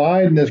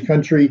divide in this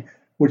country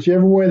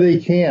whichever way they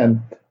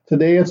can.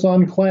 Today it's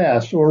on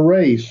class or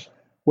race,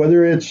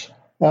 whether it's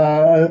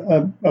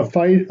a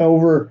fight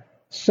over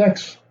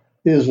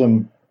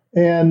sexism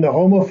and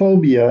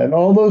homophobia and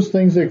all those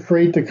things that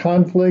create the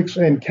conflicts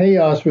and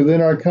chaos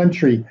within our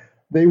country.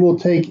 They will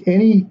take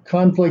any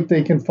conflict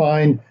they can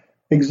find,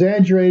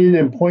 exaggerate it,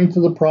 and point to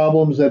the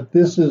problems that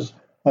this is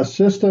a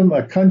system,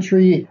 a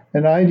country,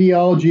 an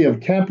ideology of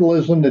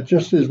capitalism that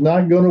just is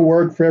not going to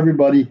work for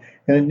everybody,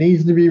 and it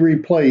needs to be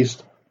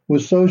replaced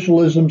with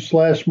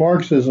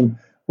socialism/Marxism,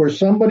 where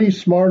somebody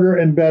smarter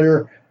and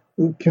better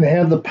can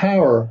have the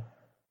power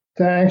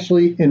to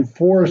actually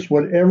enforce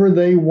whatever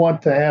they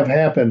want to have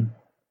happen.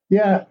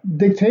 Yeah,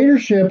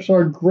 dictatorships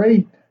are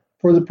great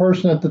for the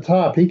person at the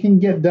top. He can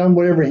get done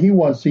whatever he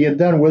wants to get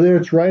done, whether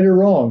it's right or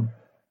wrong.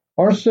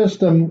 Our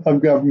system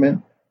of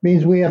government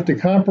means we have to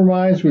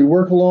compromise, we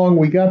work along,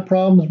 we got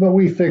problems, but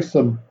we fix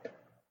them.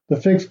 The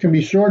fix can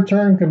be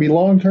short-term, can be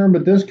long-term,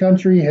 but this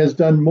country has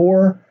done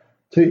more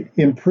to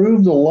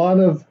improve a lot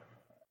of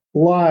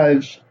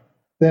lives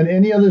than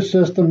any other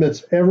system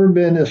that's ever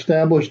been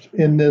established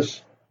in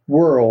this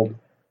world.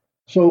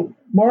 So,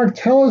 Mark,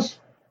 tell us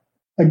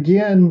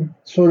again,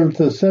 sort of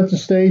to set the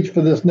stage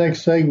for this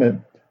next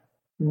segment,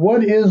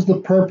 what is the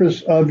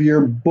purpose of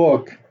your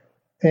book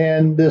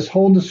and this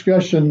whole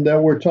discussion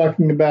that we're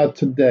talking about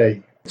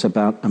today? It's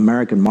about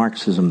American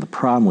Marxism, the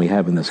problem we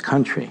have in this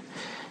country,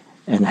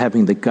 and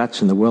having the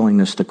guts and the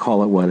willingness to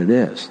call it what it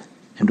is,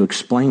 and to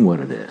explain what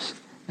it is,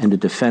 and to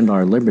defend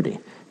our liberty,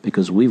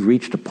 because we've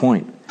reached a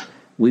point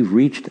where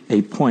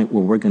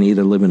we're going to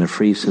either live in a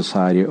free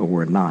society or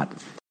we're not.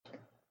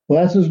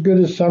 Well, that's as good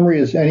a summary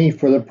as any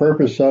for the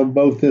purpose of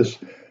both this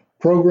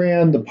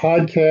program, the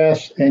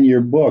podcast, and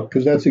your book,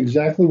 because that's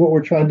exactly what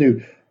we're trying to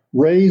do.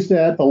 Raise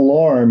that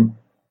alarm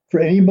for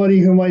anybody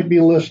who might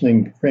be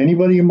listening, for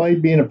anybody who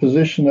might be in a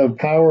position of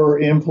power or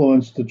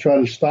influence to try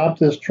to stop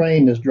this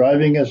train that's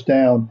driving us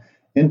down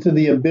into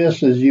the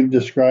abyss as you've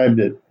described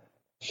it.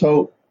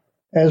 So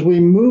as we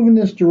move in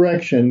this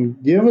direction,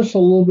 give us a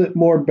little bit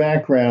more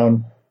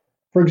background,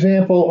 for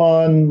example,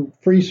 on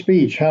free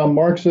speech, how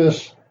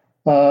Marxists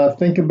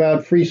think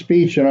about free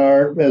speech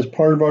as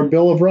part of our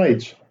Bill of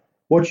Rights.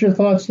 What's your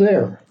thoughts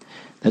there?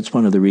 That's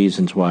one of the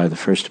reasons why the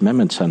First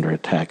Amendment's under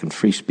attack and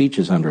free speech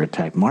is under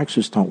attack.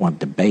 Marxists don't want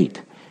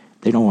debate.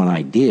 They don't want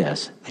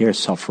ideas. They're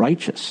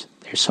self-righteous.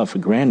 They're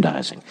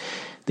self-aggrandizing.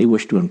 They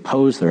wish to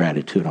impose their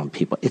attitude on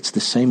people. It's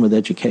the same with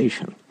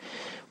education.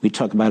 We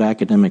talk about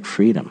academic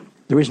freedom.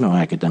 There is no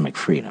academic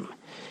freedom.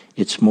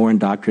 It's more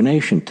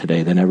indoctrination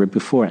today than ever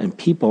before. And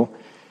people,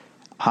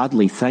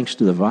 oddly, thanks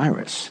to the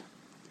virus,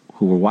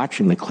 who were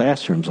watching the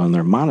classrooms on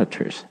their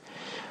monitors,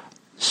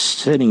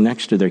 sitting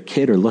next to their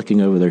kid or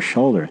looking over their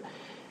shoulder,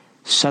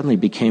 suddenly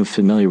became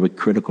familiar with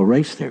critical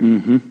race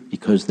theory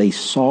because they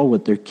saw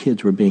what their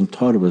kids were being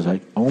taught. It was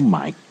like, oh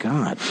my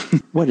God,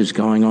 what is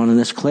going on in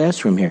this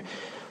classroom here?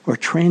 Or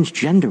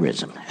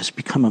transgenderism has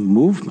become a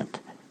movement.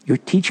 You're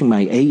teaching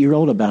my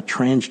 8-year-old about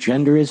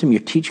transgenderism.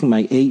 You're teaching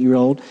my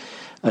 8-year-old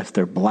if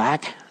they're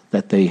black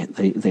that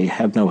they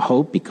have no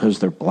hope because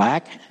they're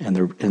black and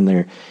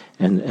racism.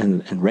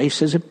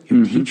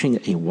 You're teaching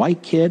a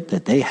white kid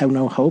that they have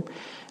no hope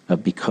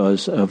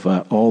because of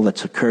all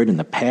that's occurred in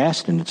the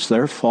past and it's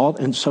their fault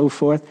and so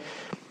forth.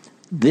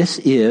 This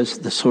is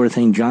the sort of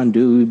thing John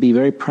Dewey would be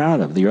very proud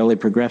of. The early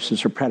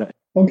progressives are proud of it.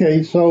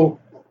 Okay, so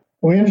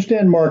we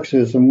understand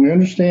Marxism. We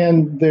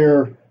understand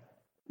their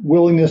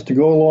willingness to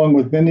go along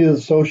with many of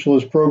the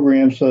socialist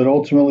programs so that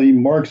ultimately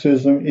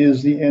Marxism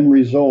is the end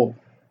result.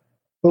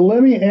 But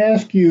let me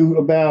ask you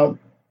about,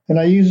 and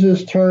I use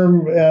this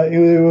term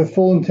with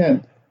full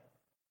intent,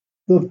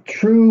 the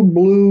true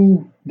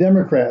blue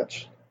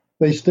Democrats.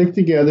 They stick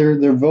together.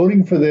 They're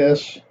voting for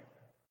this.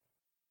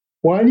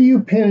 Why do you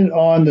pin it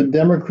on the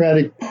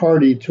Democratic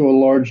Party to a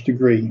large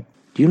degree?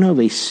 Do you know of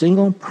a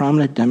single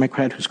prominent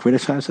Democrat who's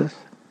criticized this?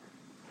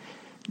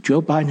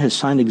 Joe Biden has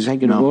signed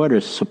executive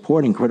orders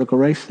supporting critical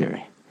race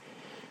theory.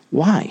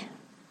 Why?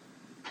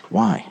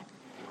 Why?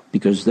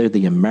 because they're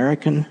the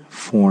American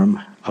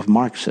form of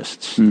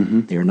Marxists.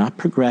 Mm-hmm. They're not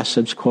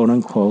progressives, quote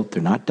unquote.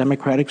 They're not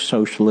democratic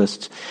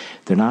socialists.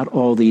 They're not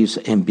all these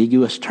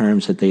ambiguous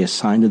terms that they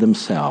assign to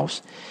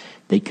themselves.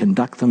 They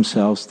conduct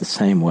themselves the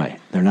same way.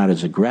 They're not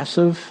as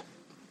aggressive,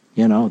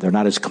 they're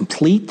not as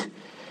complete.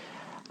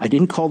 I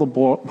didn't call the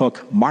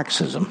book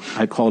Marxism.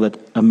 I called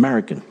it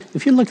American.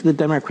 If you look at the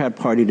Democrat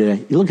Party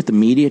today, you look at the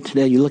media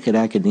today, you look at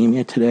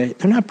academia today,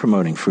 they're not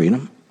promoting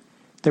freedom.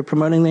 They're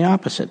promoting the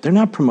opposite. They're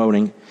not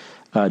promoting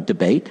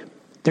debate.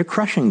 They're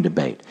crushing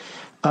debate.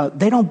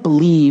 They don't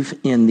believe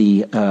in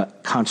the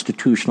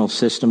constitutional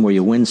system where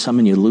you win some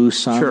and you lose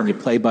some, sure, and you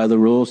play by the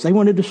rules. They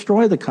want to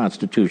destroy the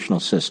constitutional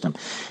system.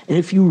 And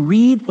if you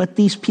read what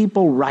these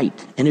people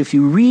write, and if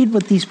you read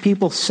what these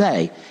people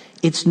say,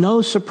 it's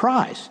no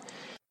surprise.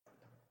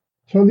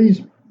 So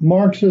these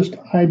Marxist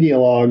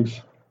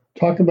ideologues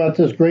talk about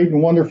this great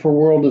and wonderful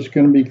world that's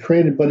going to be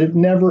created, but it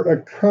never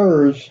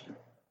occurs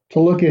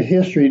to look at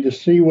history to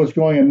see what's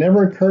going on. It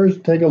never occurs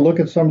to take a look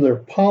at some of their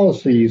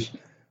policies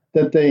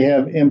that they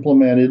have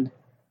implemented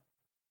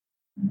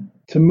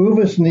to move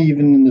us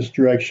even in this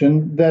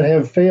direction that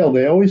have failed.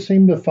 They always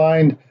seem to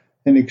find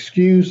an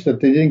excuse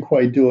that they didn't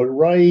quite do it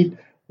right,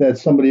 that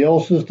somebody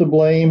else is to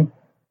blame.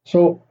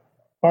 So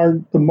are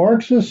the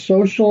Marxist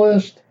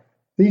socialists,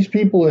 these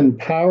people in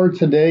power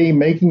today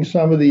making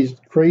some of these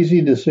crazy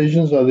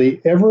decisions, are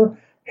they ever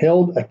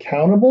held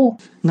accountable?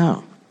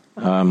 No.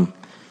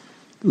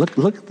 Look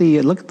at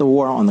the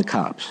war on the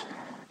cops.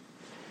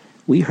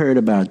 We heard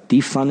about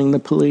defunding the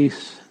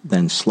police,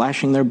 then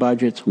slashing their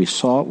budgets. We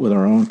saw it with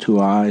our own two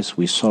eyes.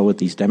 We saw what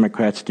these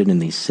Democrats did in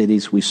these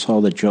cities. We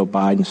saw that Joe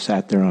Biden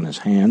sat there on his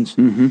hands.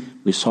 Mm-hmm.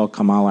 We saw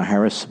Kamala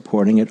Harris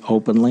supporting it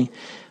openly.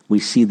 We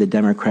see the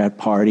Democrat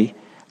Party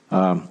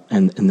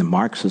and the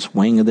Marxist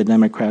wing of the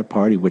Democrat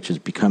Party, which is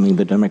becoming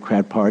the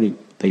Democrat Party.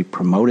 They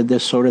promoted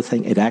this sort of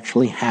thing. It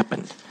actually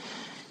happened.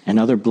 And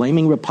now they're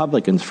blaming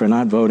Republicans for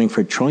not voting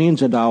for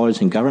trillions of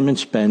dollars in government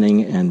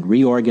spending and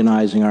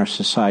reorganizing our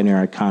society and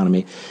our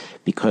economy,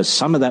 because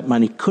some of that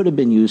money could have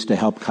been used to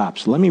help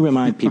cops. Let me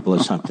remind people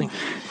of something.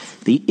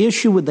 The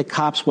issue with the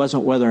cops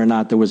wasn't whether or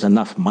not there was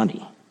enough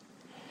money.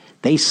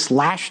 They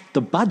slashed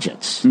the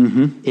budgets.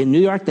 Mm-hmm. In New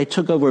York, they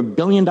took over $1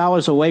 billion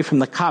away from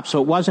the cops. So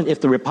it wasn't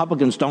if the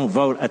Republicans don't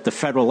vote at the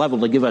federal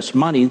level to give us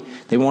money,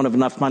 they won't have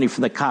enough money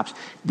for the cops.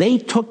 They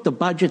took the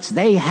budgets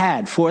they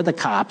had for the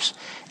cops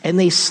and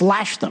they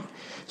slashed them.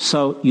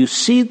 So you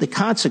see the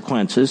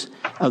consequences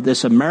of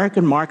this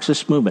American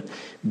Marxist movement.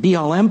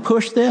 BLM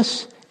pushed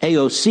this.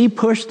 AOC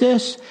pushed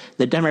this.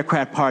 The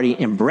Democrat Party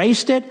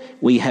embraced it.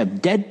 We have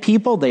dead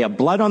people. They have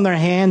blood on their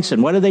hands.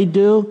 And what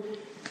do?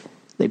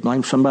 They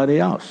blame somebody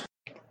else.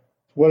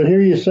 What I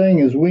hear you saying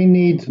is we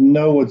need to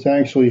know what's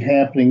actually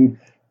happening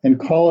and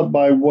call it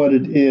by what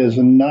it is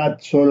and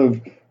not sort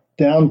of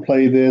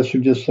downplay this or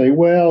just say,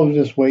 well, we'll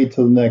just wait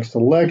till the next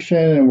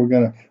election and we're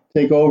going to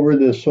take over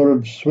this sort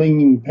of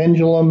swinging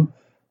pendulum.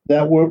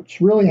 That what's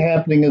really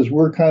happening is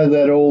we're kind of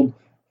that old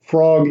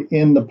frog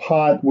in the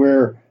pot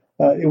where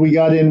we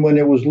got in when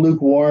it was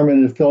lukewarm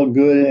and it felt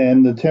good,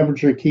 and the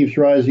temperature keeps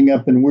rising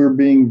up and we're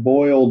being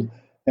boiled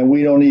and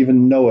we don't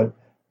even know it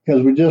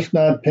because we're just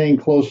not paying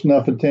close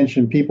enough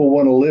attention. People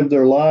want to live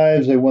their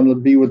lives. They want to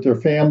be with their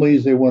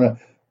families. They want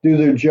to do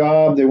their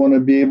job. They want to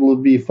be able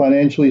to be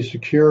financially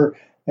secure.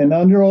 And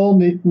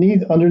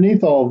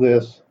underneath all of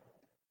this,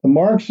 the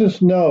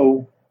Marxists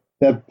know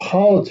that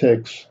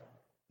politics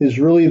is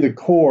really the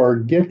core.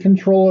 Get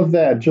control of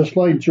that, just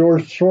like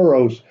George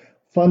Soros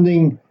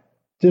funding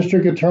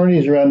district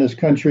attorneys around this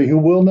country who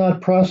will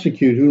not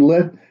prosecute, who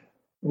let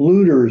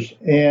looters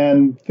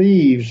and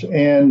thieves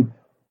and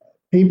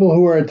people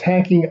who are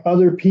attacking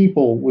other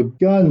people with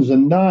guns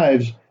and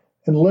knives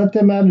and let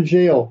them out of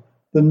jail.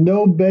 The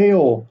no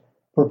bail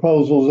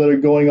proposals that are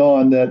going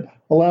on that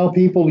allow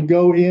people to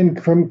go in,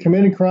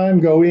 commit a crime,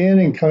 go in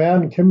and come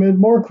out and commit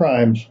more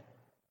crimes.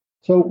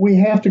 So we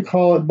have to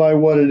call it by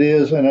what it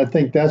is, and I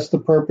think that's the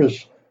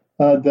purpose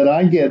that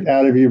I get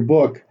out of your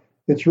book.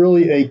 It's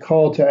really a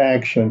call to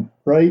action,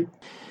 right?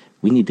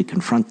 We need to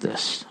confront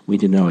this. We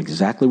need to know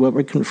exactly what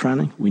we're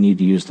confronting. We need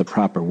to use the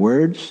proper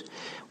words.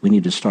 We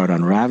need to start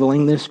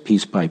unraveling this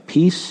piece by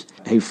piece.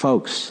 Hey,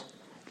 folks,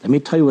 let me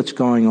tell you what's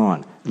going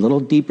on. A little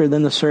deeper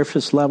than the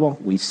surface level.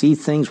 We see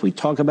things, we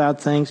talk about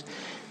things,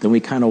 then we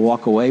kind of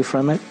walk away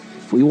from it.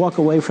 If we walk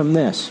away from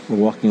this, we're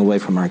walking away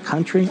from our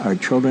country, our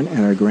children,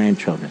 and our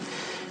grandchildren.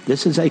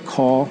 This is a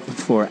call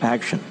for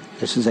action.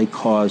 This is a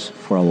cause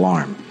for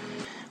alarm.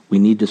 We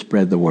need to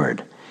spread the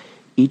word.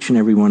 Each and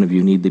every one of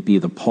you need to be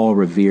the Paul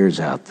Reveres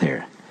out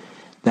there.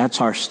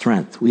 That's our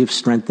strength. We have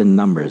strength in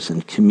numbers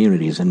and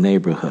communities and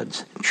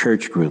neighborhoods, and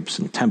church groups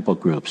and temple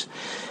groups,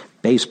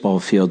 baseball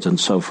fields and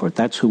so forth.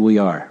 That's who we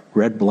are.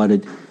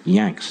 Red-blooded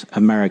Yanks,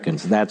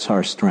 Americans. That's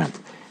our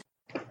strength.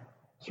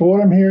 So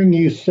what I'm hearing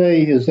you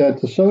say is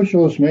that the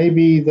socialists may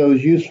be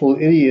those useful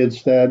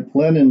idiots that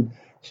Lenin,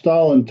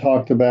 Stalin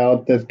talked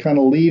about that kind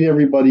of lead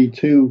everybody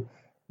to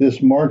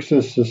this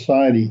Marxist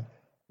society.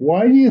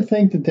 Why do you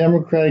think the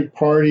Democratic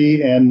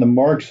Party and the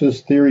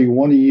Marxist theory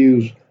want to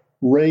use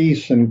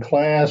race and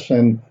class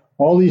and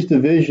all these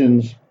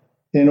divisions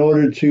in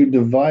order to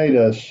divide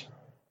us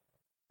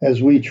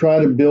as we try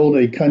to build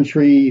a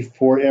country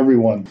for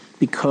everyone?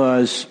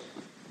 Because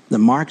the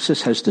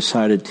Marxist has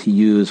decided to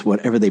use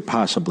whatever they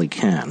possibly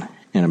can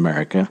in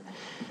America,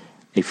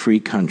 a free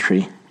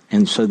country,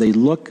 and so they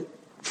look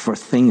for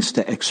things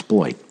to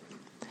exploit.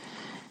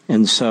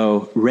 And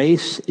so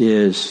race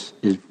is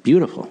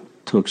beautiful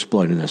to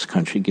exploit in this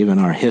country, given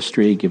our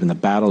history, given the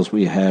battles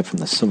we had from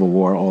the Civil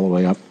War all the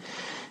way up.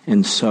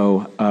 And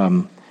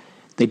so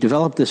they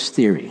developed this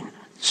theory,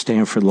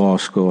 Stanford Law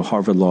School,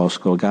 Harvard Law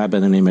School, a guy by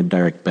the name of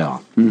Derek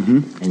Bell.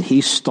 Mm-hmm. And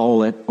he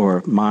stole it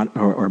or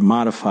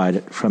modified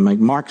it from a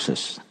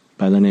Marxist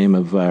by the name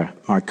of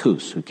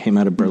Marcuse, who came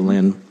out of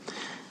Berlin,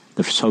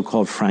 the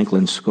so-called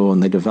Franklin School,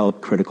 and they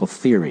developed critical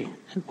theory,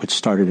 which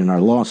started in our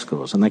law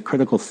schools. And that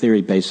critical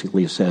theory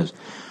basically says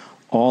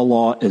all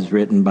law is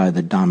written by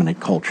the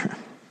dominant culture.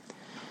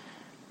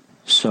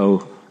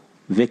 So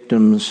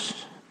victims,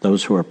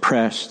 those who are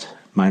oppressed,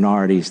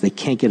 minorities, they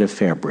can't get a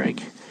fair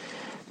break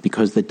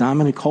because the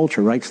dominant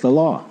culture writes the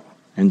law.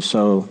 And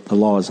so the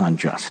law is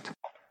unjust.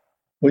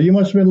 Well, you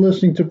must have been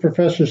listening to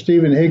Professor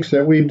Stephen Hicks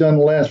that we've done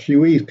the last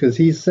few weeks, because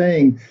he's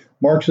saying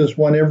Marxists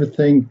want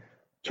everything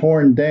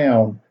torn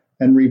down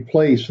and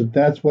replaced.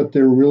 That's what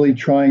they're really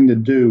trying to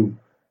do.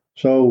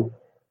 So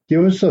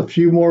give us a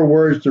few more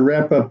words to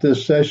wrap up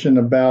this session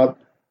about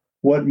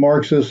what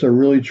Marxists are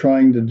really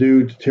trying to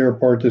do to tear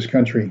apart this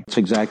country. That's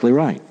exactly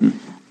right.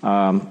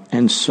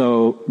 And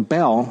so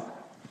Bell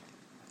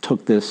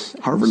took this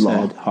Harvard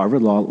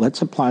Law,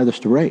 let's apply this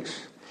to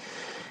race.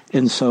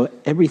 And so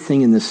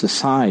everything in this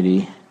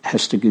society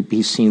has to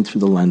be seen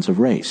through the lens of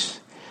race.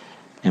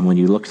 And when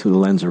you look through the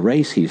lens of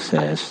race, he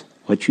says,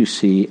 what you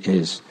see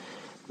is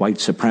white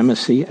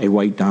supremacy, a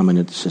white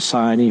dominant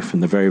society from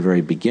the very,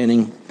 very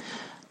beginning.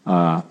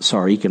 So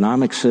our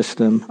economic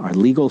system, our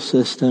legal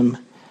system,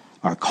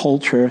 our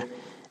culture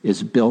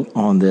is built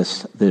on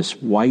this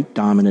white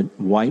dominant,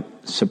 white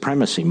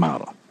supremacy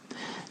model.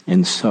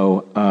 And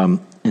so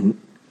and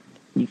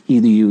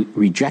either you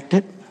reject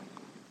it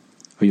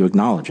or you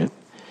acknowledge it,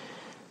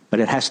 but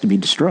it has to be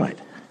destroyed.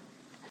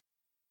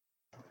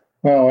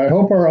 Well, I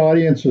hope our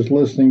audience is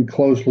listening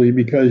closely,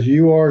 because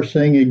you are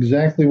saying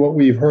exactly what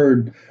we've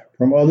heard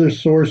from other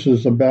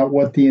sources about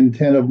what the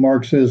intent of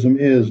Marxism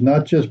is,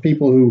 not just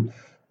people who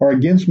are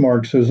against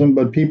Marxism,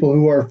 but people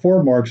who are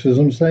for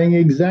Marxism, saying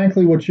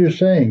exactly what you're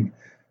saying,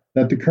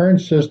 that the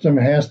current system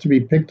has to be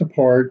picked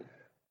apart,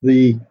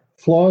 the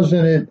flaws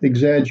in it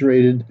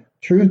exaggerated,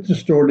 truth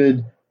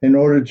distorted, in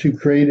order to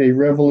create a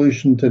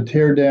revolution to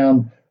tear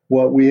down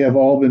what we have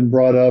all been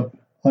brought up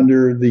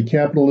under the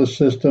capitalist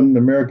system,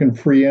 American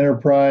free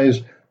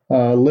enterprise,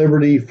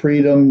 liberty,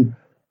 freedom,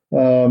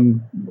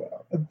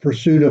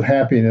 pursuit of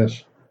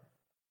happiness.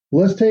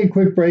 Let's take a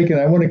quick break, and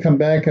I want to come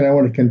back and I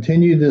want to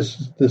continue this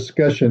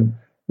discussion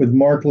with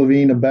Mark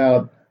Levine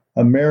about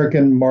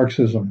American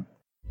Marxism.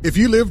 If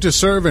you live to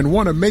serve and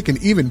want to make an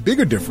even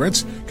bigger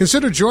difference,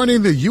 consider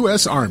joining the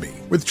U.S. Army.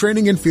 With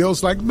training in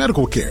fields like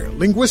medical care,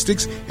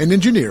 linguistics, and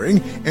engineering,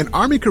 an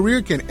Army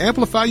career can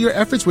amplify your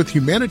efforts with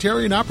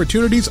humanitarian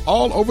opportunities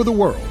all over the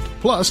world.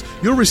 Plus,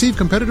 you'll receive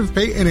competitive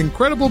pay and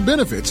incredible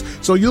benefits,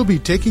 so you'll be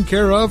taken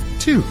care of,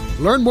 too.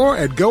 Learn more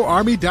at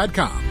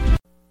GoArmy.com.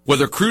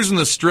 Whether cruising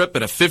the Strip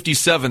in a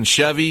 57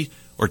 Chevy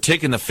or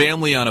taking the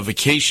family on a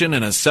vacation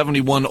in a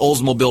 71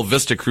 Oldsmobile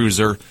Vista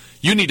Cruiser,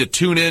 you need to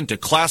tune in to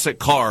Classic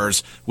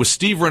Cars with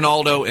Steve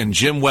Ronaldo and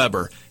Jim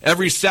Weber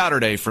every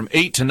Saturday from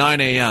 8 to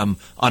 9 a.m.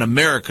 on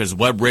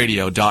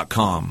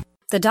americaswebradio.com.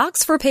 The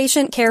Docs for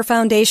Patient Care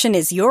Foundation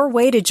is your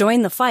way to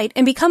join the fight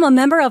and become a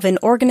member of an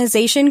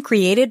organization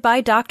created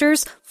by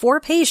doctors for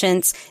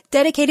patients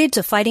dedicated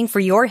to fighting for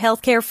your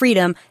healthcare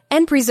freedom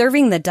and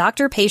preserving the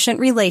doctor-patient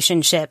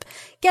relationship.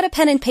 Get a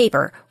pen and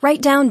paper.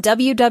 Write down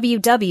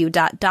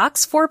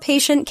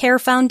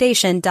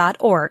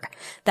www.docsforpatientcarefoundation.org.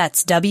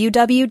 That's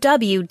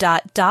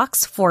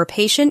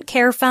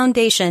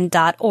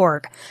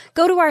www.docsforpatientcarefoundation.org.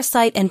 Go to our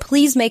site and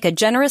please make a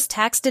generous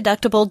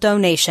tax-deductible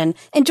donation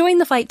and join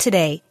the fight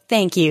today.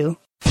 Thank you.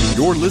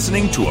 You're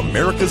listening to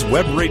America's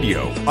Web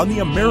Radio on the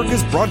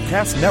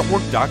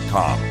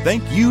AmericasBroadcastNetwork.com.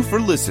 Thank you for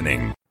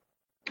listening.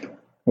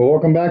 Well,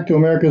 welcome back to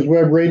America's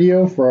Web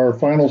Radio for our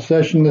final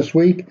session this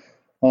week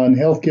on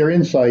Healthcare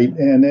Insight.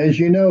 And as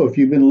you know, if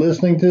you've been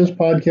listening to this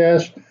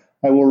podcast,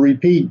 I will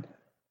repeat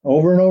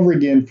over and over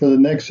again for the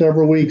next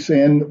several weeks,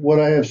 and what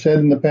I have said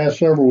in the past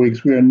several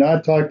weeks, we are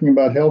not talking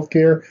about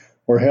healthcare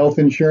or health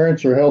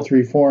insurance or health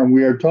reform.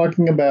 We are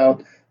talking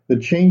about the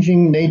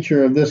changing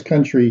nature of this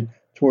country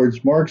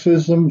towards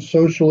Marxism,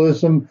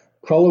 socialism,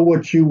 call it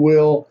what you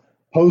will,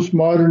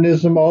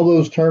 postmodernism. All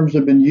those terms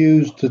have been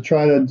used to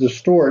try to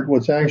distort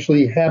what's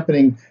actually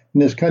happening in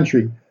this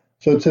country.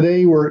 So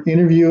today we're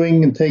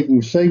interviewing and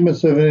taking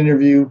segments of an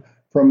interview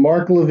from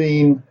Mark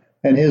Levine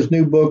and his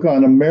new book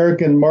on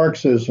American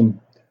Marxism.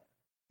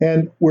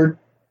 And we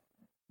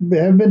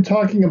have been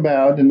talking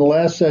about in the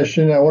last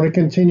session, I want to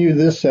continue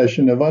this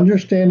session, of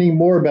understanding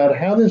more about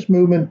how this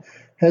movement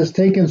has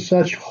taken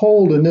such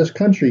hold in this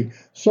country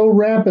so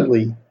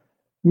rapidly.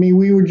 I mean,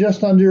 we were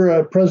just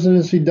under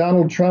presidency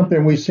Donald Trump,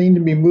 and we seem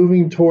to be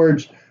moving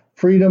towards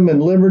freedom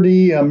and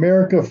liberty,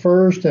 America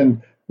first,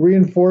 and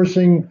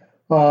reinforcing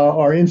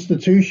our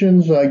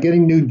institutions,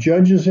 getting new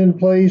judges in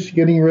place,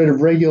 getting rid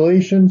of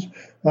regulations.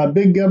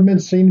 Big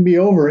government seemed to be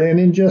over. And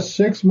in just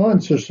 6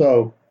 months or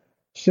so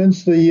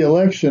since the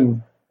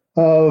election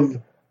of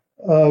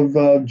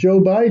Joe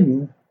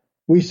Biden,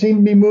 we seem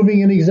to be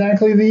moving in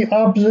exactly the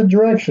opposite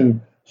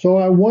direction. So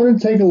I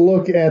want to take a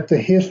look at the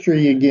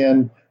history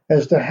again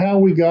as to how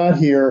we got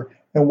here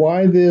and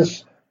why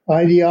this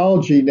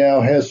ideology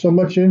now has so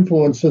much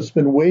influence that's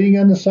been waiting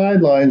on the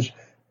sidelines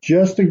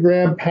just to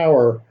grab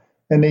power.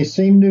 And they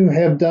seem to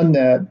have done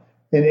that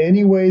in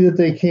any way that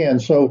they can.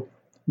 So,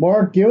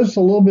 Mark, give us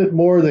a little bit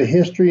more of the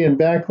history and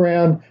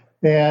background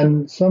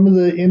and some of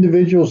the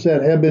individuals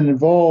that have been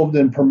involved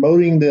in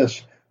promoting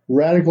this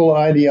radical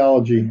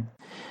ideology.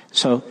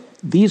 So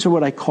these are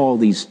what I call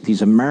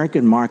these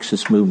American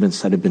Marxist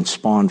movements that have been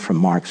spawned from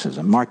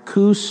Marxism.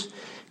 Marcuse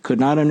could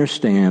not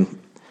understand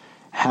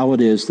how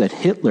it is that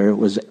Hitler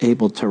was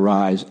able to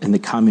rise and the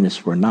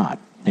communists were not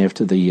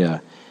after the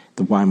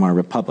Weimar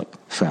Republic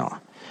fell.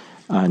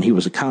 And he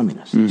was a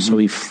communist. Mm-hmm. So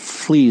he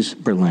flees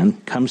Berlin,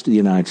 comes to the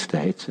United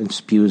States, and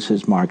spews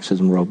his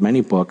Marxism, wrote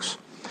many books.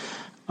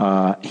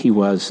 He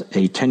was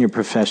a tenured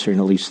professor in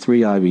at least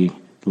 3 Ivy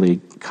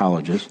League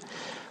colleges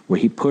where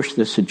he pushed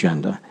this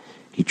agenda.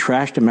 He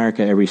trashed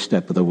America every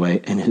step of the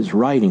way, and his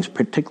writings,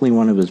 particularly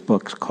one of his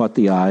books, caught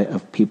the eye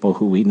of people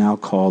who we now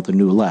call the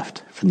New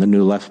Left, from the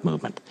New Left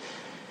movement.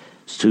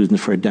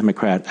 Students for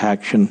Democrat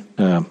Action,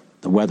 the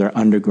Weather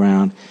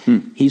Underground.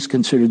 He's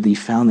considered the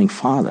founding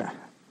father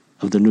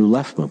of the New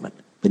Left movement,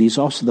 but he's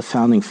also the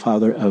founding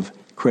father of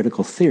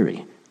critical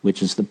theory,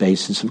 which is the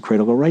basis of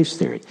critical race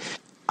theory.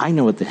 I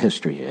know what the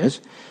history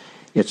is.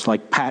 It's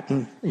like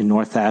Patton in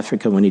North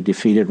Africa when he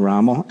defeated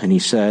Rommel, and he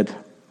said,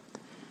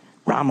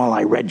 Rommel,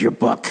 I read your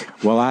book.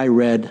 Well, I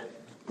read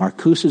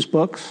Marcuse's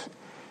books.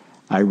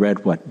 I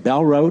read what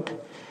Bell wrote.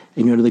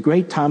 And, the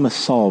great Thomas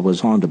Sowell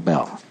was on to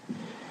Bell.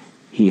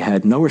 He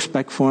had no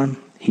respect for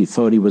him. He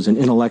thought he was an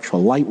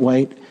intellectual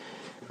lightweight.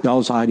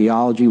 Bell's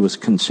ideology was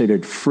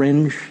considered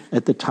fringe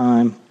at the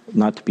time,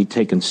 not to be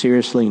taken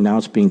seriously. Now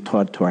it's being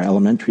taught to our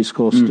elementary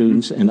school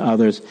students and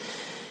others.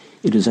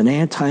 It is an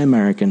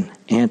anti-American,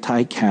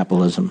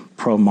 anti-capitalism,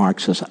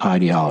 pro-Marxist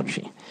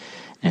ideology.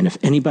 And if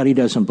anybody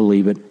doesn't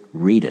believe it,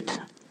 read it,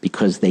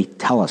 because they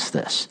tell us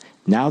this.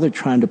 Now they're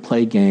trying to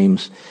play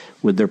games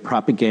with their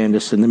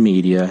propagandists in the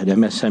media at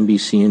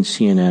MSNBC and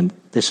CNN.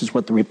 This is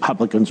what the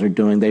Republicans are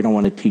doing. They don't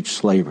want to teach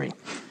slavery.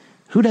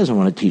 Who doesn't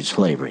want to teach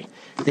slavery?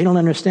 They don't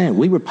understand.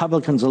 We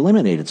Republicans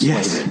eliminated slavery.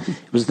 Yes.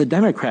 It was the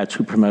Democrats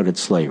who promoted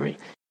slavery.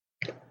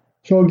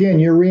 So again,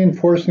 you're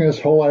reinforcing this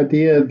whole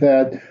idea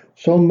that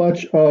so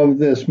much of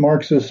this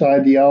Marxist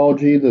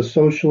ideology, the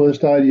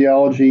socialist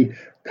ideology,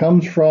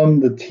 comes from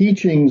the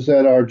teachings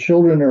that our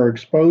children are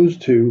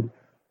exposed to.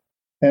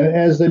 And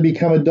as they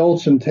become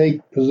adults and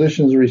take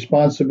positions of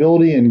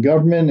responsibility in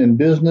government and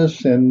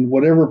business and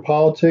whatever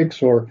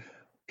politics or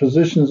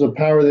positions of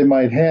power they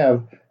might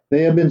have,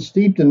 they have been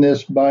steeped in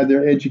this by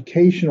their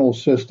educational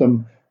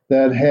system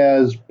that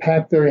has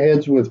packed their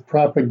heads with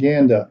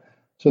propaganda.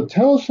 So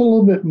tell us a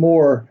little bit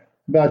more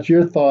about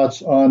your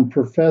thoughts on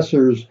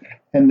professors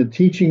and the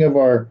teaching of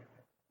our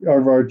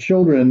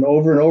children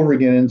over and over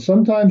again, and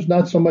sometimes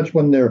not so much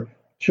when their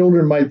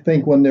children might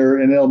think when they're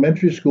in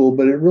elementary school,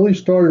 but it really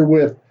started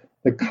with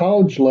the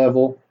college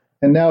level,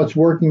 and now it's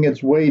working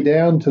its way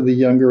down to the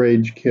younger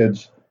age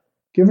kids.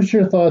 Give us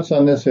your thoughts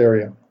on this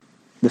area.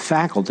 The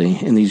faculty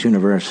in these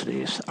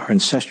universities are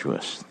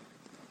incestuous.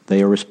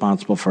 They are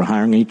responsible for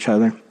hiring each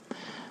other.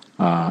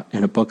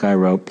 In a book I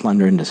wrote,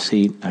 Plunder and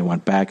Deceit, I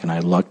went back and I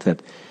looked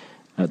at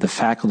the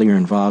faculty are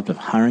involved in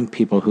hiring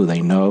people who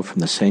they know from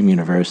the same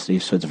university,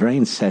 so it's very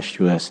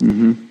incestuous.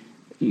 Mm-hmm.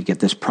 You get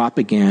this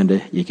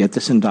propaganda, you get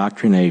this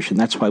indoctrination.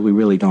 That's why we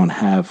really don't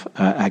have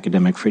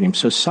academic freedom.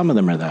 So some of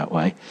them are that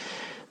way.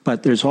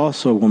 But there's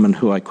also a woman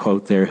who I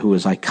quote there who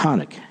is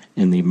iconic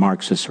in the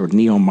Marxist or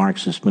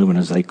neo-Marxist movement,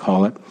 as they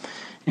call it.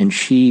 And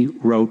she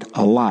wrote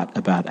a lot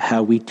about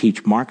how we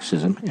teach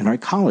Marxism in our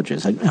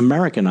colleges, and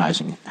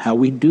Americanizing, how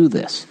we do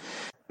this.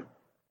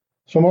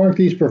 So, Mark,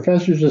 these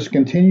professors just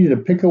continue to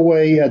pick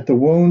away at the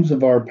wounds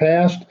of our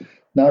past,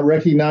 not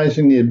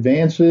recognizing the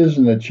advances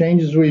and the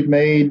changes we've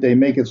made. They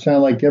make it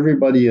sound like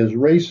everybody is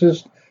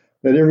racist,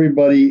 that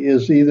everybody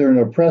is either an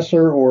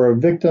oppressor or a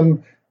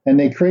victim, and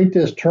they create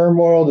this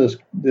turmoil,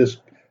 this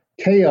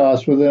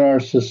chaos within our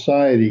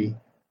society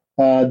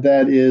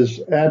that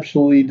is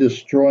absolutely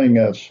destroying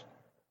us.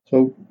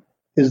 So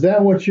is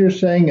that what you're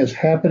saying is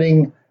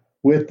happening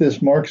with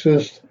this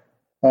Marxist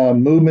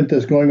movement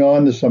that's going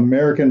on, this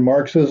American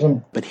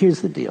Marxism? But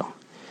here's the deal.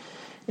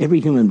 Every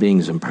human being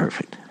is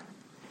imperfect.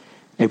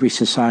 Every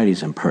society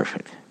is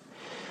imperfect.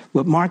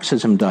 What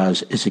Marxism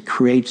does is it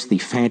creates the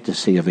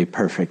fantasy of a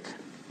perfect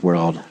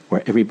world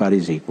where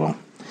everybody's equal.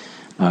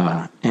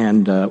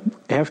 And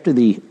after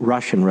the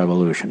Russian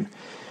Revolution,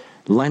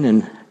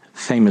 Lenin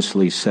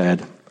famously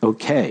said,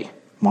 okay,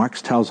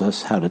 Marx tells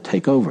us how to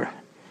take over.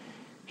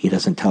 He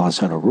doesn't tell us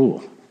how to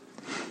rule.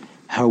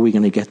 how are we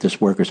going to get this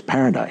workers'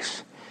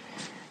 paradise?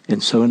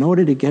 And so in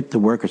order to get the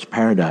workers'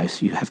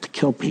 paradise, you have to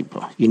kill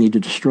people. You need to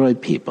destroy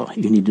people.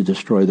 You need to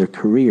destroy their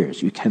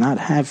careers. You cannot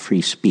have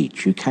free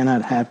speech. You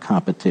cannot have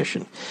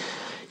competition.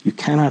 You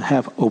cannot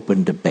have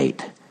open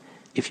debate.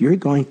 If you're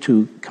going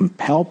to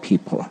compel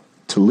people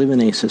to live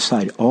in a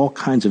society, all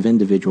kinds of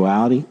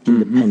individuality,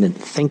 independent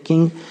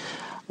thinking,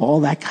 all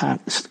that kind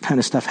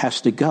of stuff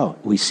has to go.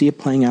 We see it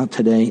playing out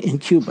today in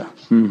Cuba.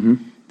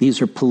 These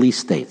are police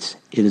states.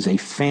 It is a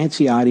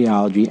fancy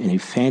ideology and a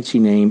fancy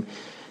name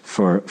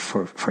for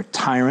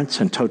tyrants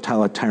and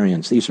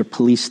totalitarians. These are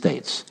police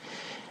states.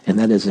 And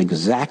that is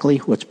exactly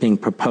what's being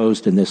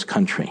proposed in this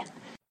country.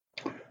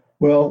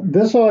 Well,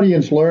 this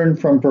audience learned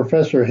from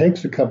Professor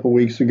Hicks a couple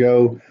weeks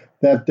ago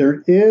that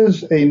there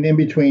is an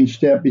in-between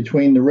step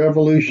between the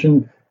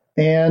revolution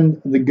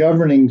and the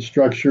governing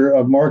structure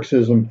of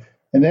Marxism,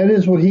 and that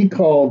is what he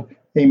called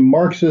a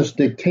Marxist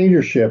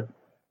dictatorship.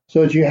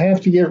 So that you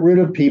have to get rid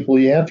of people,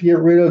 you have to get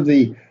rid of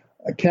the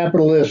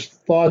capitalist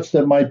thoughts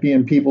that might be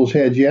in people's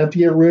heads, you have to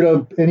get rid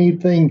of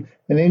anything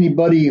and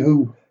anybody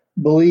who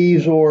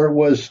believes or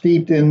was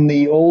steeped in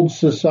the old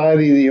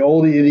society, the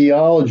old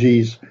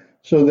ideologies,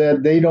 so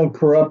that they don't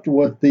corrupt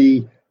what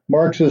the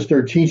Marxists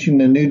are teaching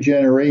the new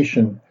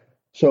generation.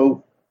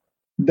 So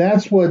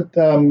that's what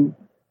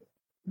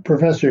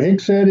Professor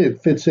Hicks said.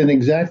 It fits in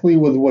exactly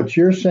with what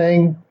you're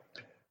saying.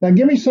 Now,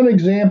 give me some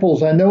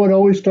examples. I know it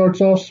always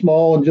starts off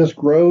small and just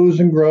grows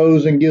and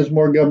grows and gives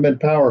more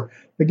government power.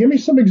 But give me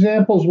some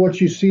examples of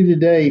what you see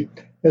today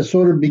as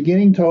sort of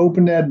beginning to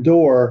open that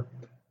door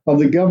of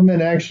the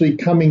government actually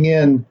coming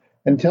in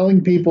and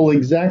telling people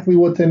exactly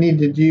what they need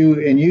to do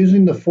and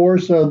using the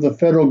force of the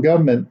federal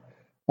government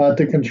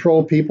to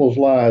control people's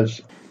lives.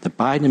 The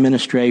Biden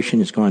administration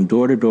is going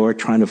door to door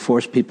trying to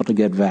force people to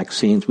get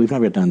vaccines. We've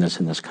never done this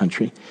in this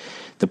country.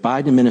 The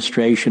Biden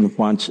administration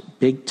wants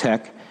big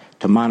tech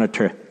to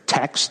monitor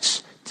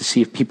texts to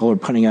see if people are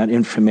putting out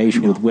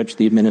information with which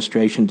the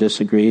administration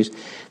disagrees.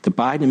 The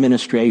Biden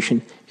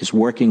administration is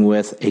working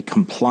with a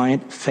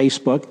compliant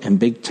Facebook and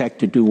big tech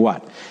to do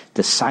what?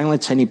 To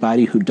silence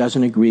anybody who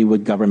doesn't agree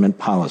with government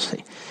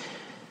policy.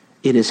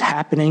 It is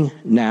happening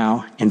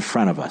now in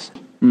front of us.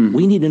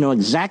 We need to know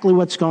exactly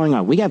what's going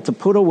on. We have to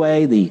put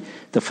away the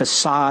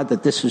facade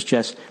that this is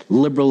just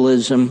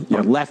liberalism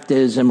or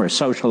leftism or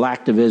social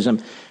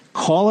activism.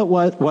 Call it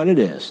what it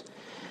is.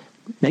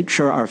 Make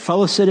sure our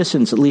fellow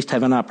citizens at least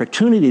have an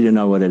opportunity to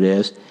know what it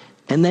is,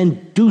 and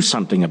then do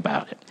something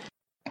about it.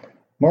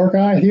 Mark,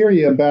 I hear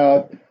you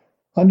about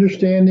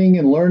understanding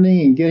and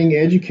learning and getting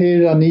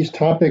educated on these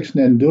topics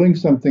and then doing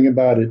something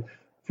about it.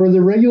 For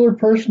the regular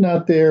person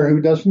out there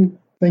who doesn't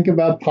think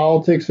about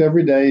politics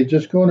every day,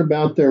 just going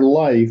about their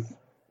life,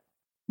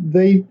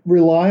 they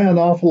rely an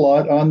awful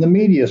lot on the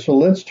media. So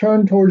let's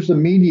turn towards the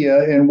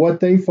media and what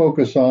they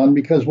focus on,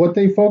 because what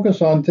they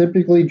focus on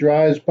typically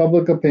drives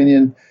public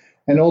opinion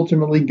and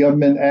ultimately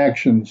government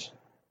actions.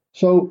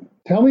 So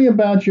tell me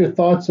about your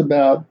thoughts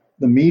about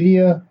the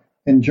media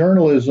and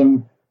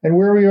journalism and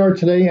where we are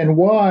today and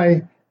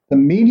why the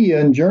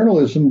media and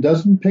journalism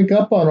doesn't pick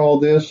up on all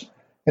this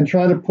and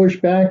try to push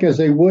back as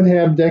they would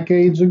have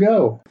decades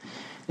ago.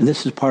 And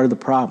this is part of the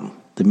problem,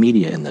 the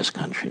media in this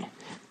country.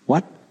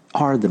 What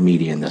are the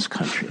media in this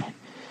country?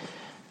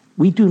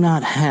 We do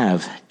not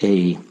have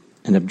an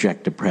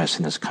objective press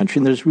in this country,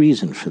 and there's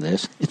reason for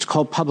this. It's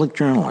called public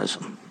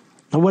journalism.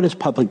 Now, what is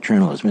public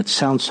journalism? It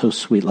sounds so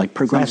sweet, like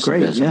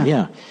progressivism. Great,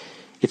 yeah.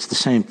 It's the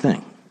same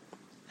thing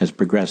as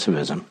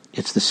progressivism.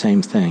 It's the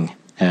same thing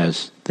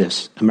as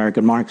this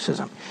American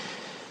Marxism.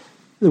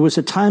 There was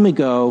a time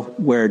ago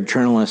where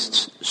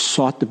journalists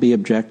sought to be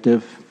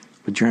objective,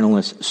 where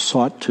journalists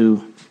sought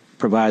to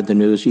provide the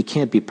news. You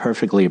can't be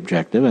perfectly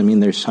objective. I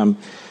mean, there's some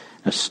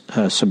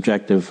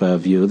subjective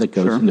view that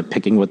goes into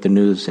picking what the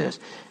news is.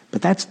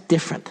 But that's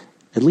different.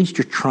 At least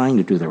you're trying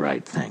to do the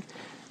right thing.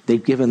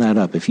 They've given that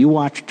up. If you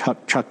watch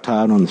Chuck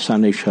Todd on the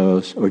Sunday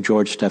shows or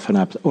George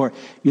Stephanopoulos, or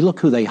you look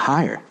who they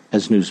hire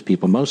as news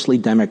people, mostly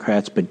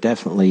Democrats, but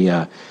definitely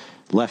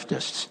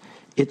leftists,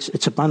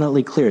 it's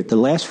abundantly clear. The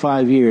last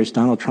 5 years,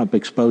 Donald Trump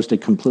exposed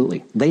it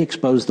completely. They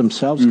exposed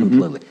themselves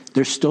completely.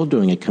 They're still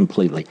doing it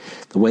completely.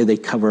 The way they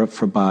cover up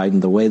for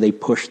Biden, the way they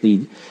push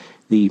the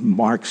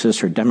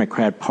Marxist or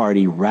Democrat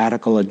Party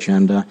radical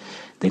agenda.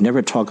 They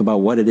never talk about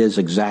what it is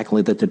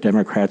exactly that the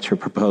Democrats are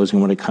proposing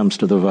when it comes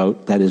to the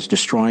vote. That is,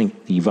 destroying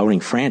the voting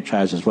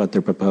franchise is what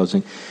they're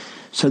proposing.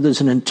 So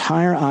there's an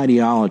entire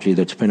ideology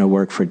that's been at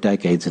work for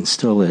decades and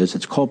still is.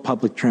 It's called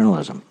public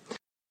journalism.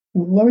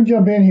 Let me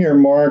jump in here,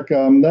 Mark.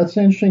 That's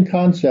an interesting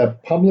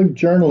concept, public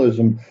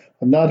journalism.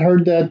 I've not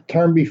heard that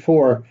term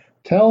before.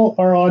 Tell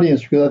our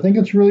audience, because I think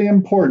it's really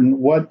important,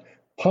 what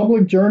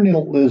public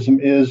journalism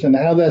is and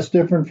how that's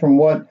different from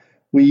what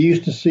we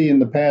used to see in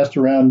the past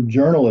around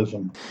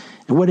journalism.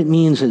 And what it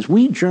means is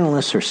we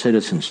journalists are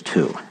citizens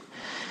too.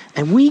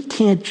 And we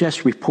can't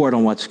just report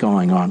on what's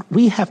going on.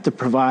 We have to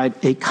provide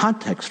a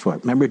context for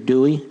it. Remember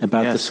Dewey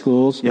about the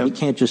schools? Yep. We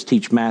can't just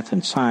teach math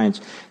and science.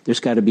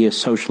 There's got to be a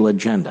social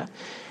agenda.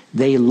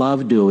 They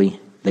love Dewey.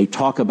 They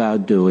talk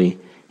about Dewey.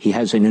 He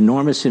has an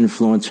enormous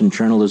influence in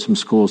journalism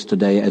schools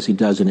today, as he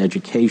does in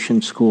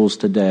education schools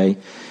today.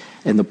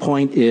 And the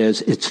point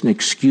is, it's an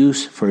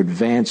excuse for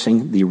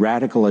advancing the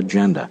radical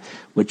agenda,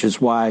 which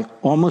is why,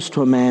 almost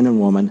to a man and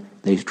woman,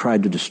 they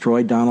tried to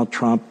destroy Donald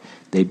Trump.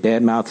 They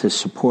badmouthed his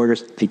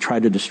supporters. They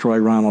tried to destroy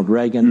Ronald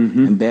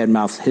Reagan and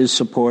badmouthed his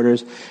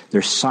supporters.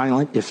 They're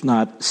silent, if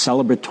not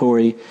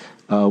celebratory,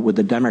 with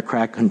the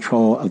Democrat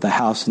control of the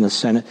House and the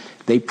Senate.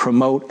 They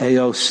promote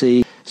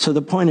AOC. So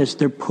the point is,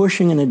 they're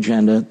pushing an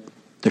agenda.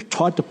 They're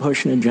taught to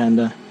push an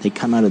agenda. They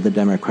come out of the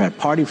Democrat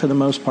Party, for the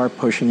most part,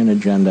 pushing an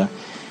agenda.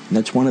 And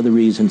that's one of the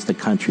reasons the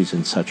country's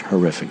in such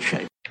horrific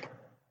shape.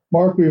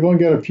 Mark, we've only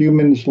got a few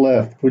minutes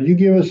left. Would you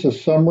give us a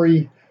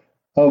summary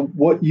of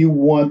what you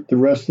want the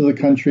rest of the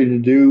country to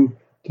do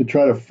to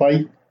try to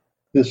fight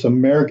this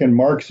American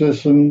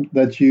Marxism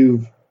that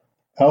you've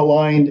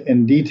outlined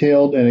and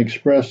detailed and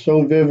expressed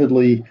so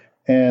vividly,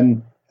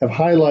 and have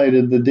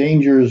highlighted the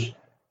dangers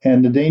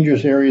and the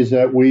dangerous areas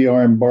that we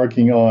are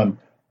embarking on?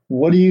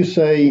 What do you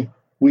say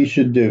we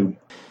should do?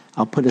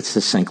 I'll put it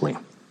succinctly.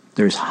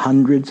 There's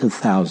hundreds of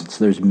thousands,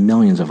 there's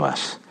millions of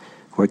us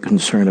who are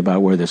concerned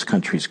about where this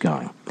country's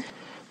going.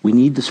 We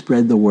need to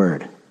spread the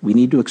word. We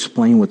need to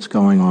explain what's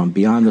going on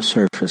beyond the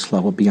surface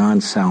level,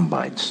 beyond sound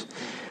bites.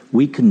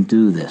 We can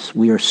do this.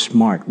 We are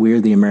smart. We are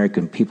the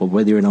American people.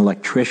 Whether you're an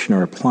electrician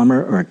or a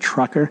plumber or a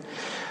trucker,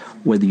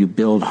 whether you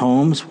build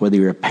homes, whether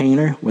you're a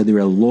painter, whether you're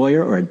a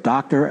lawyer or a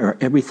doctor or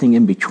everything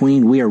in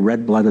between, we are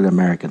red-blooded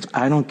Americans.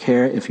 I don't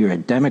care if you're a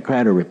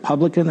Democrat or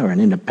Republican or an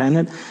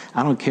independent.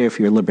 I don't care if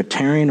you're a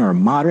libertarian or a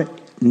moderate.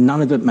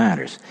 None of it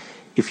matters.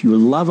 If you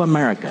love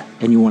America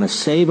and you want to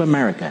save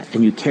America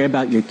and you care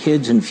about your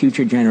kids and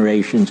future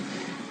generations,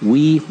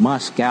 we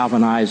must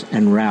galvanize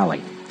and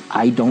rally.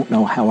 I don't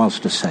know how else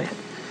to say it.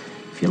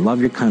 If you love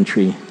your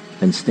country,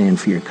 then stand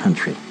for your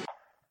country.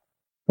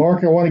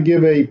 Mark, I want to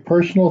give a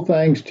personal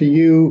thanks to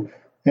you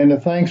and a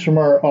thanks from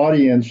our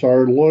audience,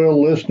 our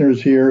loyal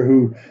listeners here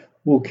who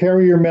will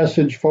carry your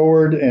message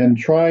forward and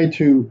try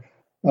to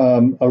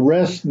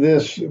arrest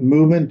this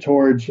movement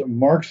towards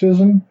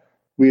Marxism.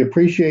 We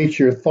appreciate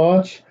your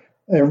thoughts.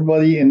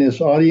 Everybody in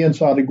this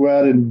audience ought to go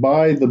out and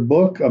buy the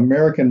book,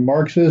 American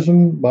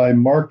Marxism by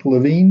Mark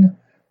Levine,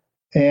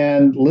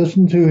 and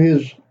listen to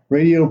his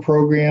radio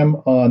program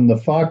on the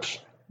Fox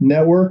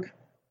Network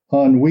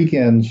on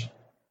weekends,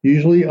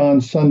 usually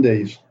on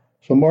Sundays.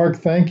 So, Mark,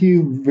 thank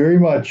you very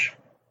much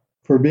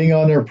for being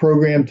on our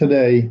program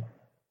today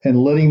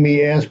and letting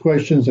me ask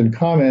questions and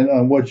comment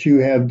on what you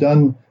have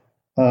done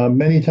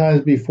many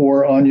times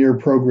before on your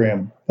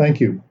program. Thank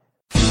you.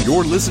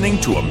 You're listening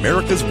to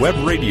America's Web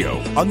Radio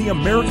on the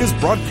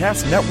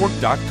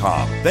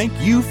AmericasBroadcastNetwork.com. Thank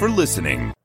you for listening.